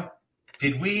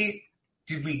 did we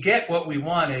get what we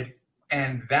wanted?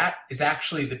 And that is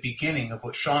actually the beginning of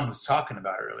what Sean was talking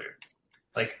about earlier.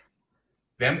 Like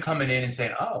them coming in and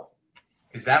saying, oh,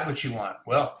 is that what you want?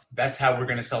 Well, that's how we're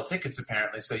going to sell tickets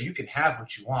apparently. So you can have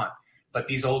what you want. But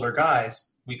these older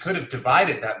guys, we could have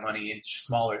divided that money into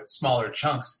smaller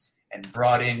chunks and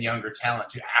brought in younger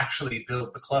talent to actually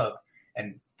build the club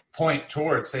and point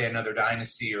towards, say, another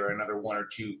dynasty or another one or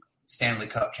two Stanley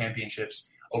Cup championships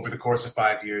over the course of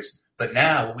 5 years. But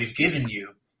now what we've given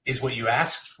you is what you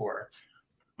asked for,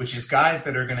 which is guys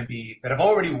that have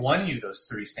already won you those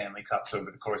 3 Stanley Cups over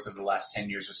the course of the last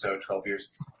 10 years or so, 12 years.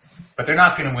 But they're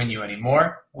not going to win you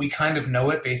anymore. We kind of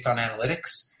know it based on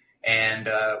analytics, and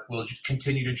we'll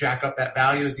continue to jack up that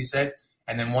value, as you said.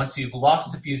 And then once you've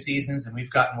lost a few seasons and we've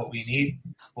gotten what we need,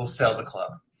 we'll sell the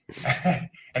club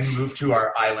and move to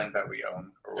our island that we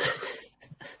own or whatever.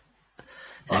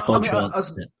 Sean,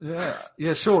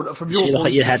 from your point of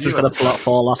view, your head was going to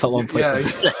fall off at one point.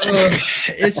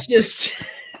 It's just,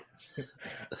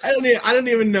 I don't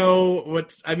even know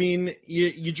what's. I mean,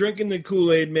 you drinking the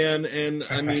Kool-Aid, man, and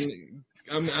I mean,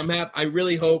 I'm happy. I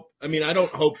really hope. I mean, I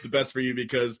don't hope the best for you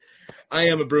because I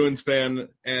am a Bruins fan,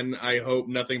 and I hope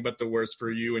nothing but the worst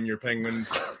for you and your Penguins.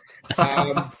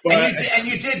 And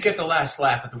you did get the last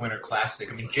laugh at the Winter Classic.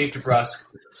 I mean, Jake DeBrusk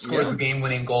scores the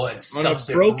game-winning goal and stuffs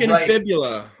it right.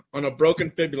 On a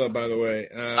broken fibula, by the way.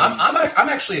 I'm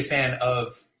actually a fan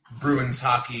of Bruins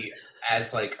hockey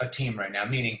as like a team right now,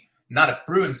 meaning not a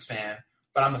Bruins fan,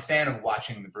 but I'm a fan of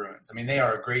watching the Bruins. I mean, they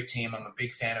are a great team. I am a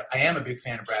big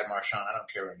fan of Brad Marchand. I don't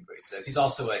care what anybody says. He's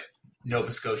also a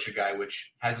Nova Scotia guy,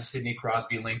 which has a Sidney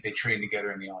Crosby link. They train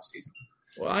together in the offseason.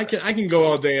 Well, I can go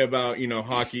all day about,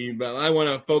 hockey, but I want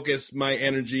to focus my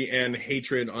energy and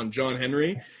hatred on John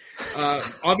Henry.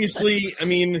 Obviously, I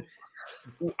mean,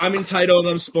 I'm entitled,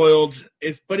 I'm spoiled,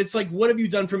 but it's like, what have you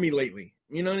done for me lately?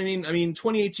 You know what I mean? I mean,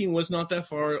 2018 was not that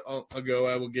far ago,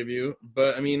 I will give you.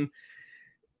 But, I mean,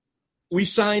 we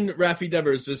signed Rafi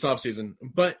Devers this offseason,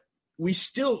 but we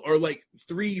still are like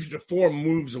 3 to 4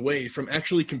 moves away from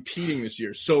actually competing this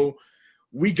year. So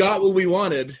we got what we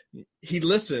wanted. He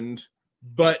listened,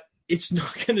 but it's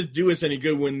not going to do us any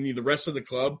good when the rest of the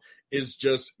club is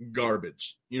just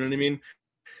garbage. You know what I mean?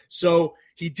 So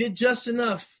he did just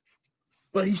enough,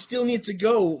 but he still needs to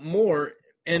go more.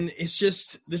 And it's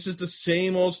just, this is the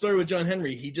same old story with John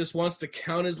Henry. He just wants to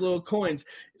count his little coins.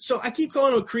 So I keep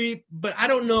calling him a creep, but I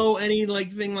don't know any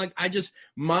thing.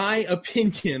 My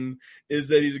opinion is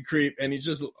that he's a creep and he's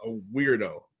just a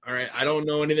weirdo. All right. I don't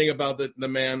know anything about the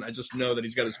man. I just know that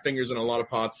he's got his fingers in a lot of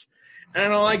pots and I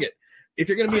don't like it. If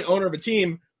you're going to be an owner of a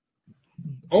team,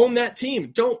 Own that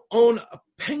team. Don't own a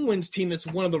Penguins team that's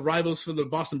one of the rivals for the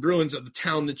Boston Bruins of the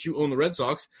town that you own the Red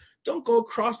Sox. Don't go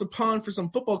across the pond for some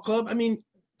football club. I mean,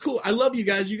 cool. I love you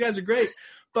guys. You guys are great.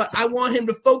 But I want him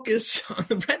to focus on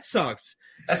the Red Sox.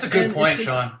 That's a good point,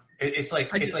 Sean. It's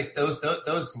like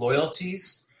those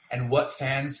loyalties and what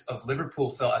fans of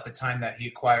Liverpool felt at the time that he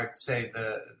acquired, say,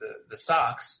 the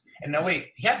Sox. And no,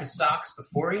 wait, he had the Sox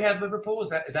before he had Liverpool? Is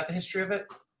that the history of it?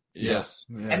 Yes.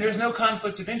 Yeah. And there's no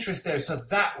conflict of interest there, so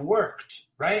that worked,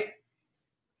 right?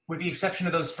 With the exception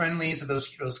of those friendlies or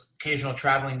those occasional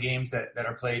traveling games that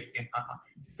are played.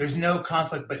 There's no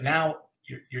conflict, but now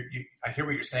I hear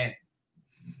what you're saying.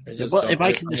 Well, if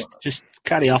I can just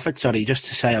carry off it, sorry, just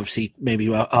to say, obviously,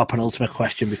 maybe our penultimate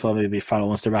question before maybe Farrell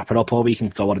wants to wrap it up, or we can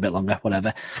go on a bit longer,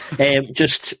 whatever.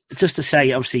 Just to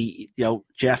say, obviously,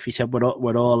 Jeff, you said we're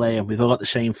all we've all got the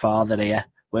same father here.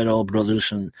 We're all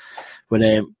brothers, and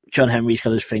John Henry's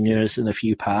got his fingers in a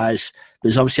few pies.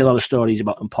 There's obviously a lot of stories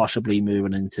about him possibly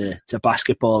moving into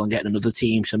basketball and getting another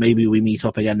team. So maybe we meet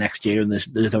up again next year, and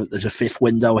there's a fifth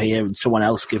window here, and someone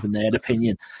else giving their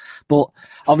opinion. But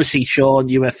obviously, Sean,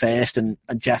 you were first, and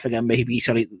Jeff again, maybe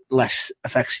sorry, less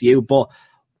affects you. But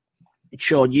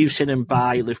Sean, you've seen him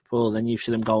buy Liverpool, then you've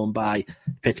seen him going by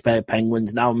Pittsburgh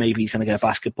Penguins. Now maybe he's going to get a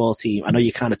basketball team. I know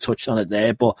you kind of touched on it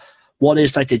there, but what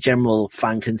is like the general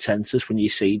fan consensus when you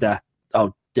see that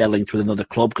they're linked with another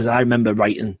club? Because I remember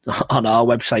writing on our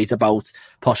website about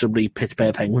possibly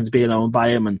Pittsburgh Penguins being owned by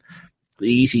him, and the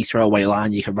easy throwaway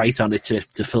line you can write on it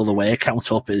to fill the way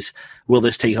account up is, will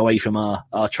this take away from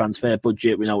our transfer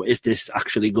budget? Is this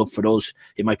actually good for us?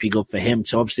 It might be good for him.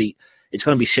 So obviously it's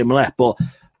going to be similar, but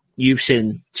you've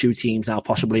seen two teams now,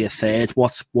 possibly a third.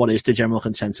 What is the general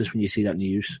consensus when you see that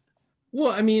news?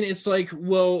 Well, I mean, it's like,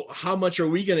 well, how much are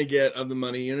we going to get of the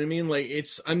money? You know what I mean? Like,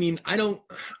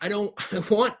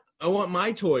 I want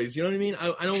my toys. You know what I mean?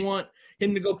 I don't want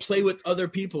him to go play with other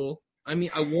people. I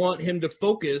mean, I want him to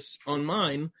focus on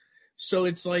mine. So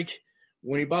it's like,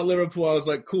 when he bought Liverpool, I was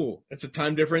like, cool, it's a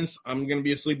time difference. I'm going to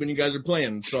be asleep when you guys are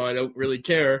playing. So I don't really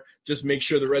care. Just make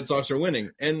sure the Red Sox are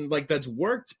winning. And like, that's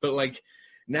worked. But like,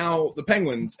 now the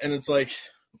Penguins, and it's like,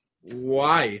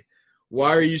 why?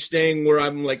 Why are you staying where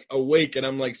I'm like awake and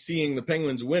I'm like seeing the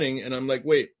Penguins winning? And I'm like,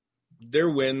 wait, their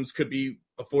wins could be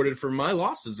afforded for my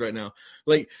losses right now.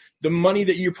 Like, the money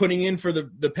that you're putting in for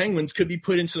the Penguins could be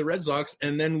put into the Red Sox,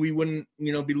 and then we wouldn't,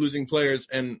 be losing players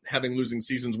and having losing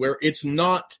seasons where it's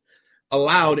not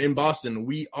allowed in Boston.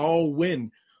 We all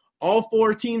win. All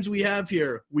four teams we have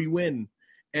here, we win.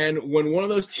 And when one of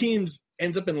those teams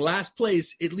ends up in last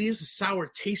place, it leaves a sour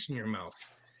taste in your mouth.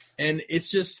 And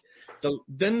it's just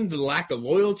then the lack of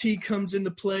loyalty comes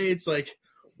into play. It's like,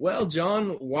 well,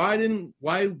 John, why did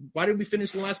we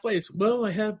finish in last place? Well, I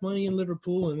have money in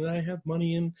Liverpool and I have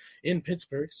money in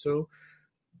Pittsburgh, so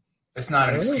it's not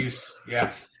an excuse.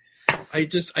 Yeah. I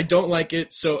don't like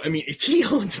it. So I mean, if he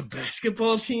owns a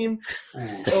basketball team,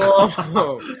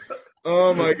 oh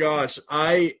my gosh.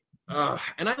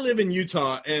 And I live in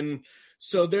Utah, and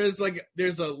so there's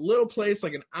a little place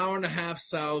like an hour and a half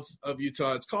south of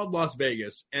Utah. It's called Las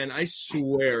Vegas. And I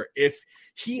swear, if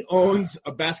he owns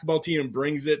a basketball team and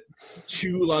brings it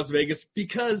to Las Vegas,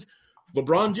 because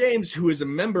LeBron James, who is a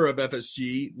member of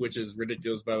FSG, which is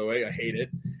ridiculous, by the way, I hate it.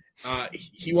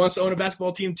 He wants to own a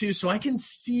basketball team too. So I can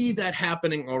see that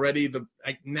happening already.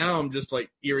 Now I'm just like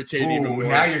irritated even more.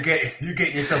 Now you're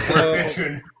getting yourself worked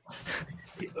into.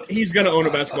 He's going to own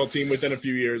a basketball team within a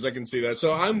few years. I can see that.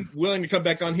 So I'm willing to come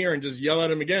back on here and just yell at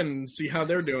him again and see how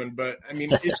they're doing. But, I mean,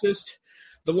 it's just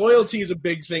the loyalty is a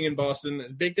big thing in Boston.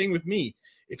 A big thing with me.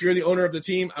 If you're the owner of the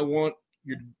team, I want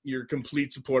your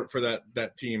complete support for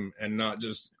that team and not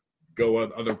just go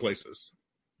other places.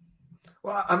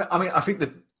 Well, I mean, I think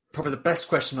probably the best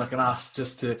question I can ask,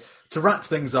 just to wrap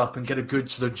things up and get a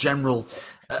good sort of general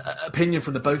opinion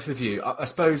from the both of you, I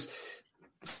suppose.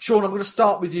 Sean, I'm going to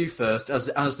start with you first, as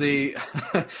the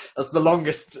as the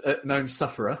longest known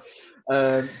sufferer.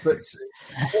 But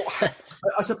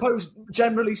I suppose,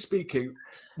 generally speaking,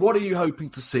 what are you hoping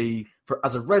to see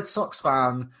as a Red Sox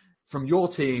fan from your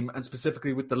team, and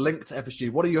specifically with the link to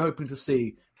FSG? What are you hoping to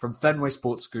see from Fenway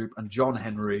Sports Group and John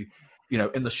Henry,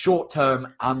 in the short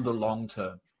term and the long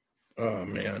term? Oh,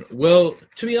 man. Well,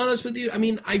 to be honest with you, I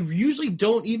mean, I usually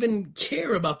don't even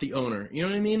care about the owner. You know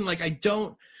what I mean? Like, I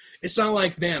don't. It's not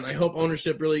like, man, I hope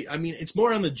ownership really – I mean, it's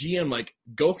more on the GM, like,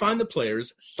 go find the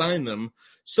players, sign them.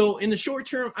 So in the short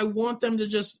term, I want them to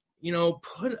just,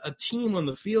 put a team on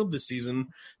the field this season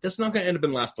that's not going to end up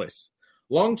in last place.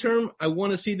 Long term, I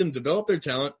want to see them develop their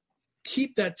talent,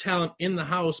 keep that talent in the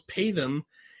house, pay them,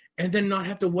 and then not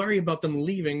have to worry about them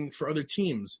leaving for other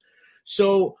teams.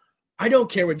 So I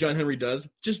don't care what John Henry does.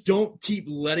 Just don't keep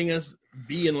letting us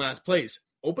be in last place.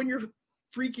 Open your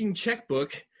freaking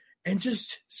checkbook and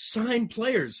just sign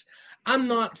players. I'm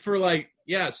not for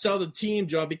sell the team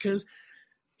job, because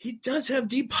he does have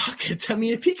deep pockets. I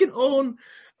mean, if he can own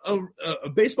a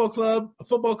baseball club, a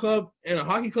football club, and a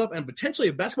hockey club, and potentially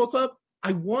a basketball club,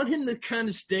 I want him to kind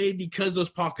of stay because those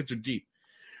pockets are deep.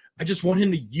 I just want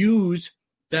him to use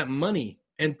that money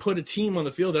and put a team on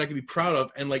the field that I can be proud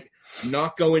of, and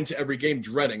not go into every game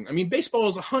dreading. I mean, baseball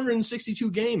is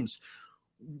 162 games.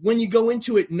 When you go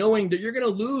into it knowing that you're going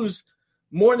to lose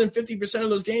more than 50% of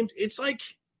those games, it's like,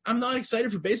 I'm not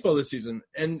excited for baseball this season.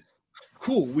 And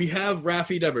cool, we have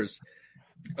Rafi Devers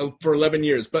for 11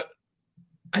 years, but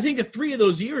I think that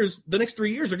the next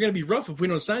 3 years are going to be rough if we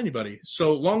don't sign anybody.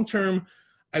 So long term,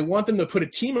 I want them to put a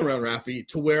team around Rafi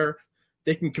to where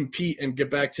they can compete and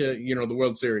get back to, the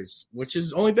World Series, which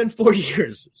has only been 4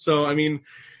 years. So, I mean,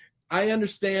 I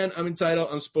understand. I'm entitled.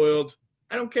 I'm spoiled.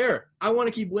 I don't care. I want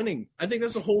to keep winning. I think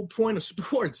that's the whole point of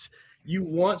sports. You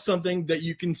want something that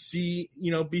you can see,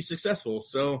 be successful.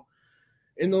 So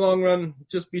in the long run,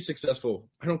 just be successful.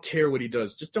 I don't care what he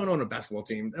does. Just don't own a basketball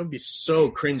team. That would be so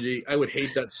cringy. I would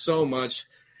hate that so much.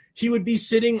 He would be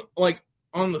sitting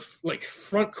on the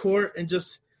front court and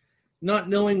just not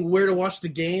knowing where to watch the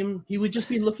game. He would just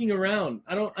be looking around.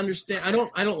 I don't understand. I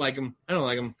don't like him.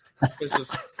 It's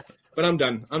just, but I'm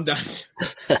done.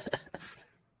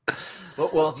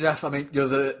 Well, Jeff, I mean, you're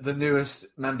the newest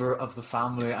member of the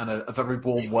family, and a very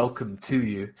warm welcome to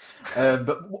you.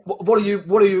 But what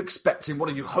are you expecting? What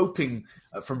are you hoping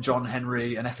from John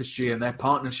Henry and FSG and their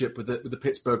partnership with the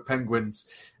Pittsburgh Penguins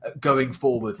going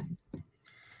forward?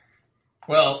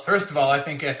 Well, first of all, I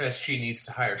think FSG needs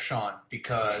to hire Sean,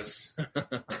 because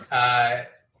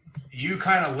you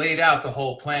kind of laid out the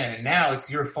whole plan, and now it's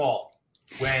your fault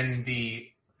when the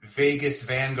Vegas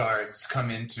Vanguards come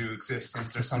into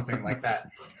existence or something like that.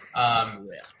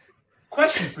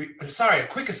 Question for you. Sorry, a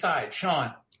quick aside.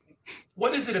 Sean,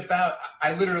 what is it about?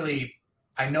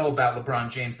 I know about LeBron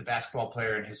James, the basketball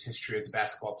player, and his history as a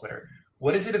basketball player.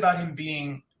 What is it about him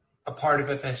being a part of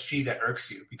FSG that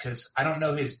irks you? Because I don't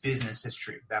know his business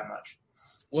history that much.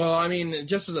 Well, I mean,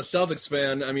 just as a Celtics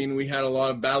fan, I mean, we had a lot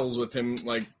of battles with him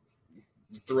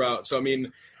throughout. So, I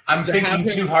mean, I'm thinking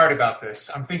too hard about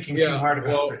this.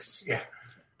 Yeah.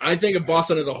 I think of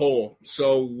Boston as a whole.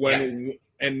 So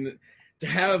and to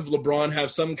have LeBron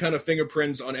have some kind of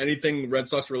fingerprints on anything Red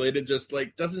Sox related just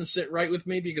doesn't sit right with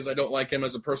me, because I don't like him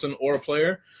as a person or a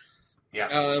player.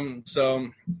 Yeah.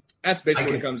 So that's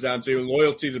basically what it comes down to.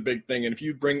 Loyalty is a big thing. And if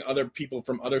you bring other people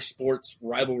from other sports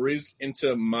rivalries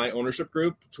into my ownership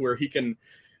group to where he can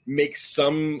make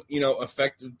some,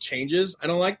 effective changes, I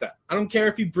don't like that. I don't care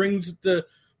if he brings the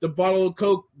bottle of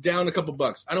Coke down a couple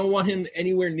bucks. I don't want him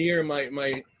anywhere near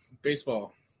my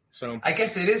baseball. So I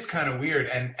guess it is kind of weird,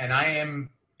 and I am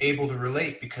able to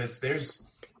relate, because there's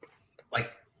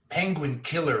Penguin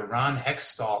killer Ron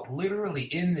Hextall literally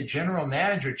in the general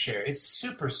manager chair. It's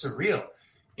super surreal,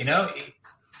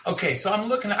 Okay, so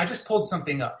I just pulled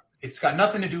something up. It's got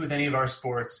nothing to do with any of our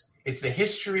sports. It's the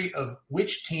history of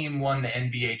which team won the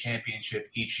NBA championship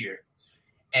each year.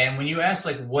 And when you asked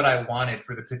what I wanted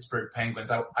for the Pittsburgh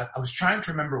Penguins, I was trying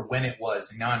to remember when it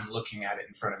was, and now I'm looking at it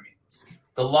in front of me.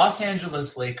 The Los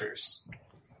Angeles Lakers,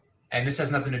 and this has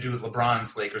nothing to do with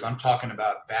LeBron's Lakers. I'm talking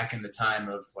about back in the time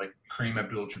of Kareem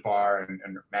Abdul-Jabbar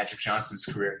and Magic Johnson's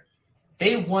career.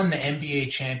 They won the NBA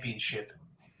championship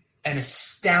an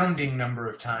astounding number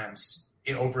of times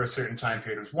over a certain time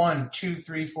period. It was 1, 2,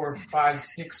 3, 4, 5,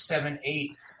 6, 7,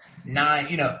 8,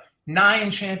 9,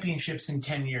 9 championships in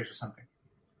 10 years or something.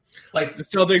 The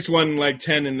Celtics won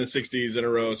 10 in the 60s in a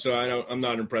row, so I'm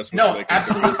not impressed with No,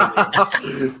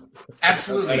 absolutely.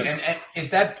 Absolutely. And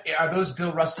are those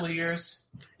Bill Russell years?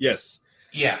 Yes.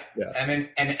 Yeah.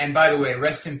 And by the way,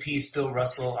 rest in peace, Bill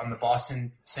Russell on the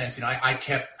Boston Sense. I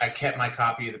kept my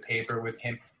copy of the paper with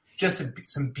him. Just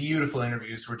some beautiful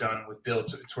interviews were done with Bill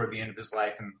toward the end of his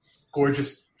life, and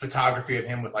gorgeous photography of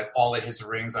him with all of his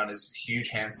rings on his huge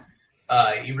hands.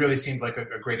 He really seemed like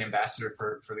a great ambassador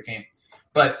for the game.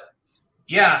 But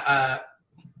yeah,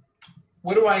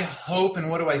 what do I hope, and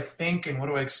what do I think, and what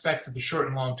do I expect for the short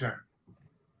and long term?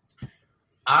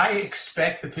 I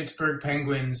expect the Pittsburgh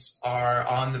Penguins are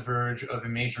on the verge of a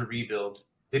major rebuild.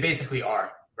 They basically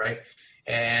are, right?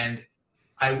 And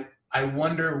I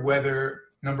wonder whether,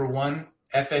 number one,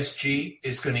 FSG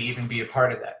is going to even be a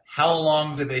part of that. How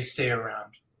long do they stay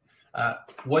around?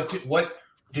 What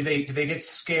do they get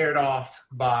scared off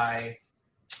by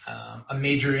a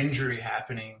major injury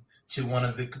happening to one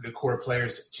of the core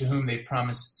players to whom they've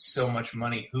promised so much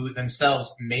money, who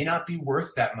themselves may not be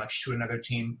worth that much to another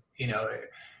team,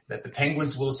 that the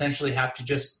Penguins will essentially have to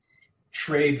just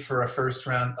trade for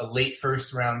a late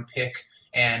first round pick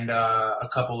and a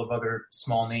couple of other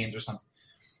small names or something.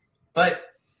 But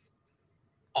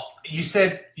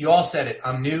you all said it.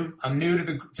 I'm new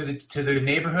to the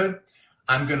neighborhood.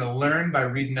 I'm going to learn by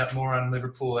reading up more on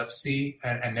Liverpool FC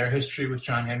and their history with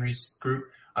John Henry's group.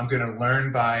 I'm going to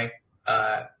learn by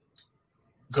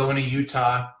going to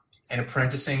Utah and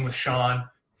apprenticing with Sean,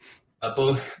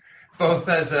 both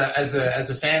as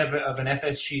a fan of an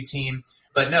FSG team.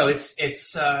 But no, it's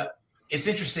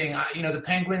interesting. The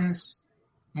Penguins,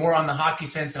 more on the hockey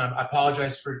sense, and I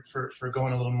apologize for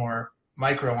going a little more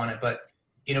micro on it, but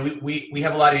we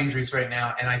have a lot of injuries right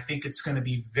now, and I think it's going to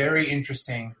be very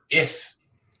interesting if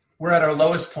we're at our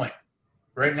lowest point.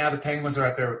 Right now, the Penguins are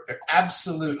at their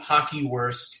absolute hockey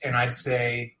worst, and I'd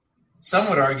say some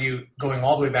would argue going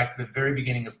all the way back to the very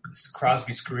beginning of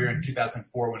Crosby's career in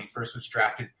 2004 when he first was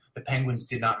drafted, the Penguins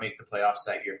did not make the playoffs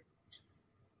that year.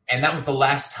 And that was the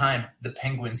last time the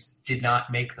Penguins did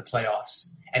not make the playoffs.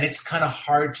 And it's kind of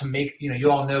hard to make, we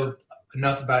all know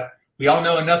enough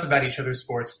about each other's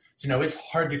sports to know it's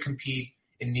hard to compete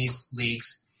in these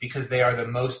leagues because they are the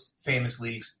most famous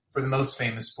leagues for the most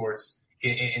famous sports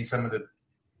in some of the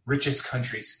richest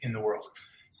countries in the world.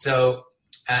 So,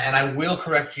 and I will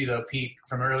correct you though, Pete,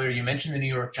 from earlier, you mentioned the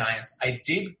New York Giants. I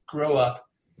did grow up,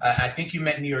 I think you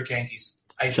meant New York Yankees.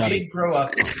 Did grow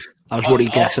up. I was already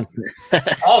guessing.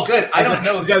 All good. I don't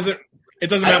know. It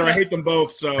doesn't matter. I hate them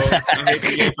both, so I hate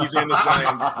the Yankees and the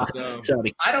Giants. So.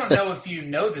 Sorry. I don't know if you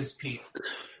know this, Pete,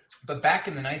 but back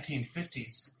in the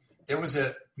 1950s, there was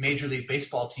a Major League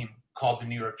Baseball team called the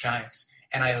New York Giants.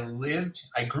 And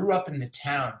I grew up in the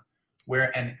town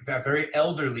where a very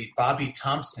elderly Bobby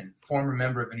Thompson, former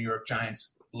member of the New York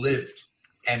Giants, lived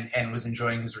and was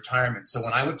enjoying his retirement. So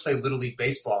when I would play Little League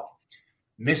Baseball,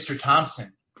 Mr.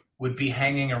 Thompson would be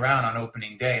hanging around on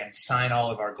opening day and sign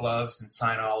all of our gloves and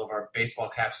sign all of our baseball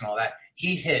caps and all that.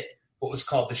 He hit what was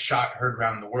called the shot heard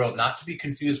around the world, not to be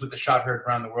confused with the shot heard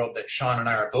around the world that Sean and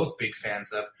I are both big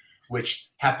fans of, which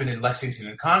happened in Lexington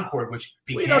and Concord, which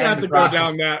began We don't have to go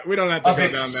down that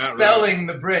expelling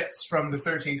the Brits from the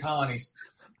 13 colonies.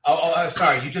 Oh,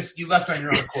 sorry. You left on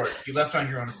your own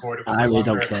accord. I really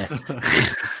don't care.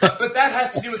 But that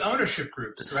has to do with ownership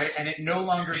groups, right? And it no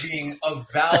longer being of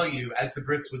value, as the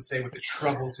Brits would say, with the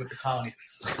troubles with the colonies.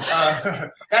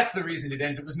 That's the reason it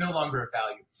ended. It was no longer of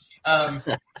value.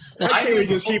 Why can't we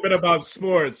just keep it about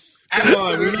sports? Come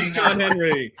on, we need John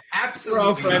Henry. Absolutely. We're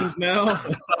all friends now.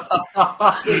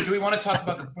 Do we want to talk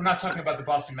about we're not talking about the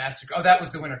Boston Master. Oh, that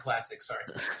was the Winter Classic. Sorry.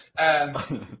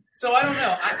 So I don't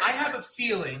know. I have a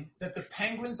feeling that the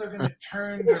Penguins are going to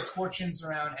turn their fortunes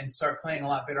around and start playing a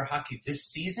lot better hockey this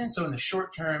season. So in the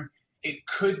short term, it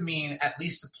could mean at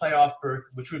least a playoff berth,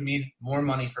 which would mean more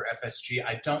money for FSG.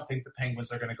 I don't think the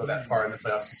Penguins are going to go that far in the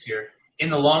playoffs this year. In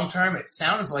the long term, it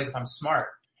sounds like, if I'm smart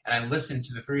and I listen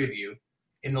to the three of you,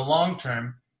 in the long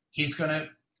term, he's going to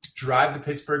drive the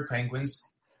Pittsburgh Penguins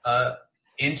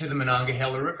into the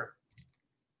Monongahela River.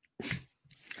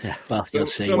 Yeah, well, you'll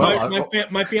see. So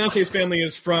my fiance's family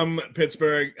is from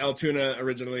Pittsburgh, Altoona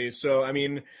originally. So, I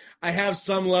mean, I have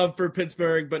some love for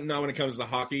Pittsburgh, but not when it comes to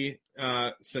hockey,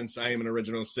 since I am an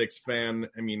Original Six fan.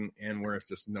 I mean, and we're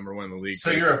just number one in the league. So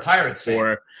you're a Pirates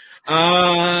fan?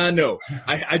 No.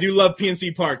 I do love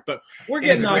PNC Park, but we're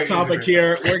getting off topic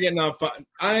here. We're getting off.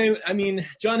 I mean,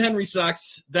 John Henry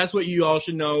sucks. That's what you all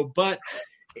should know. But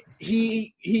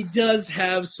he does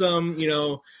have some,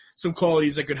 some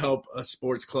qualities that could help a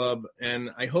sports club. And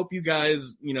I hope you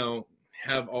guys,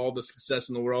 have all the success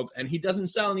in the world. And he doesn't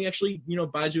sell, and he actually,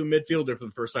 buys you a midfielder for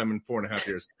the first time in 4.5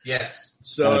 years. Yes.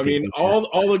 So, I mean, all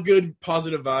the good,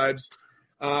 positive vibes.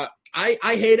 I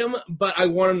hate him, but I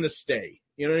want him to stay.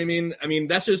 You know what I mean? I mean,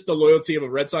 that's just the loyalty of a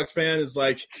Red Sox fan is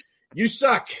like, you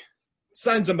suck,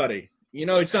 sign somebody.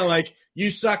 It's not like,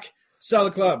 you suck, sell the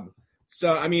club.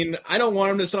 So, I mean, I don't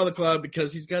want him to sell the club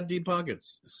because he's got deep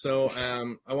pockets. So,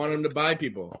 I want him to buy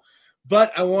people.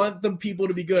 But I want the people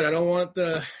to be good. I don't want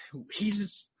he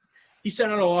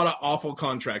sent out a lot of awful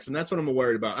contracts, and that's what I'm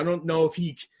worried about. I don't know if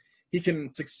he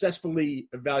can successfully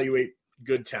evaluate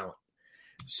good talent.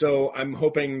 So I'm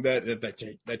hoping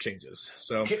that changes.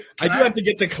 So I do have to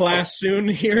get to class soon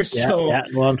here. Yeah,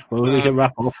 go on. Well, we can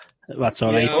wrap up. That's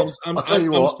all right. I'll tell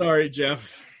you what. I'm sorry,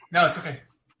 Jeff. No, it's okay.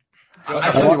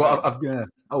 I'll tell you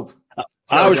what.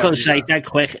 I was going to say that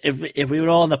quick. If we were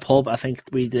all in the pub, I think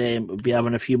we'd be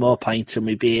having a few more pints and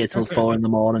we'd be here till 4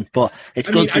 a.m. But it's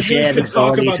good to share the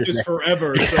stories. I could talk about this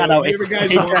forever. So you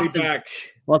guys want me back.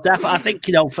 Well, definitely. I think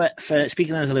for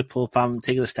speaking as a Liverpool fan,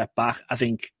 taking a step back, I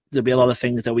think there'll be a lot of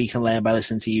things that we can learn by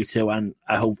listening to you two, and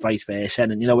I hope vice versa.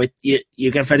 And,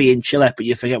 you get very insular, but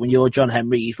you forget when you're John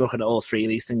Henry, he's looking at all three of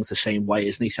these things the same way,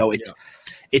 isn't he? So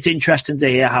it's interesting to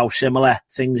hear how similar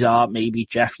things are. Maybe,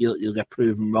 Jeff, you'll get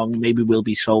proven wrong. Maybe we'll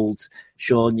be sold.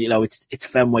 Sean, it's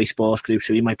Fenway Sports Group,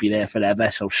 so he might be there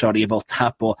forever. So sorry about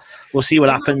that, but we'll see what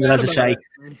happens. And as I say,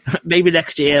 maybe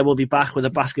next year we'll be back with a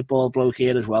basketball bloke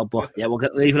here as well. But yeah, we'll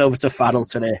leave it over to Farrell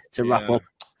to wrap up.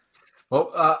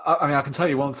 Well, I can tell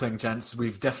you one thing, gents.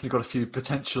 We've definitely got a few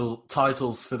potential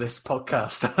titles for this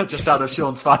podcast, just out of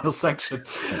Sean's final section,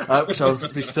 which I'll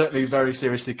be certainly very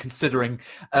seriously considering.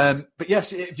 But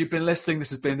yes, if you've been listening,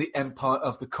 this has been the Empire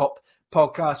of the Kop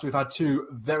podcast. We've had two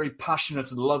very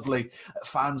passionate and lovely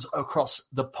fans across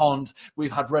the pond.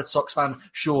 We've had Red Sox fan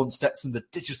Sean Stetson, the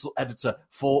digital editor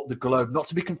for the Globe, not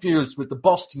to be confused with the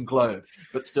Boston Globe,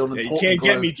 but still an important you can't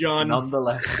Globe get me, John.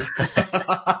 Nonetheless.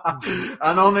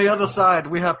 And on the other side,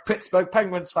 we have Pittsburgh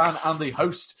Penguins fan and the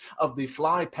host of the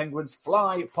Fly Penguins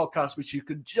Fly podcast, which you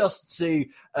can just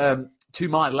see to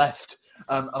my left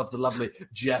of the lovely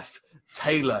Jeff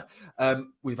Taylor.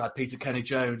 We've had Peter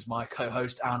Kenny-Jones, my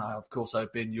co-host, and I, of course,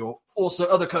 have been your also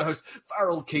other co-host,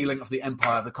 Farrell Keeling of the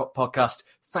Empire of the Kop podcast.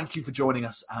 Thank you for joining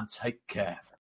us and take care.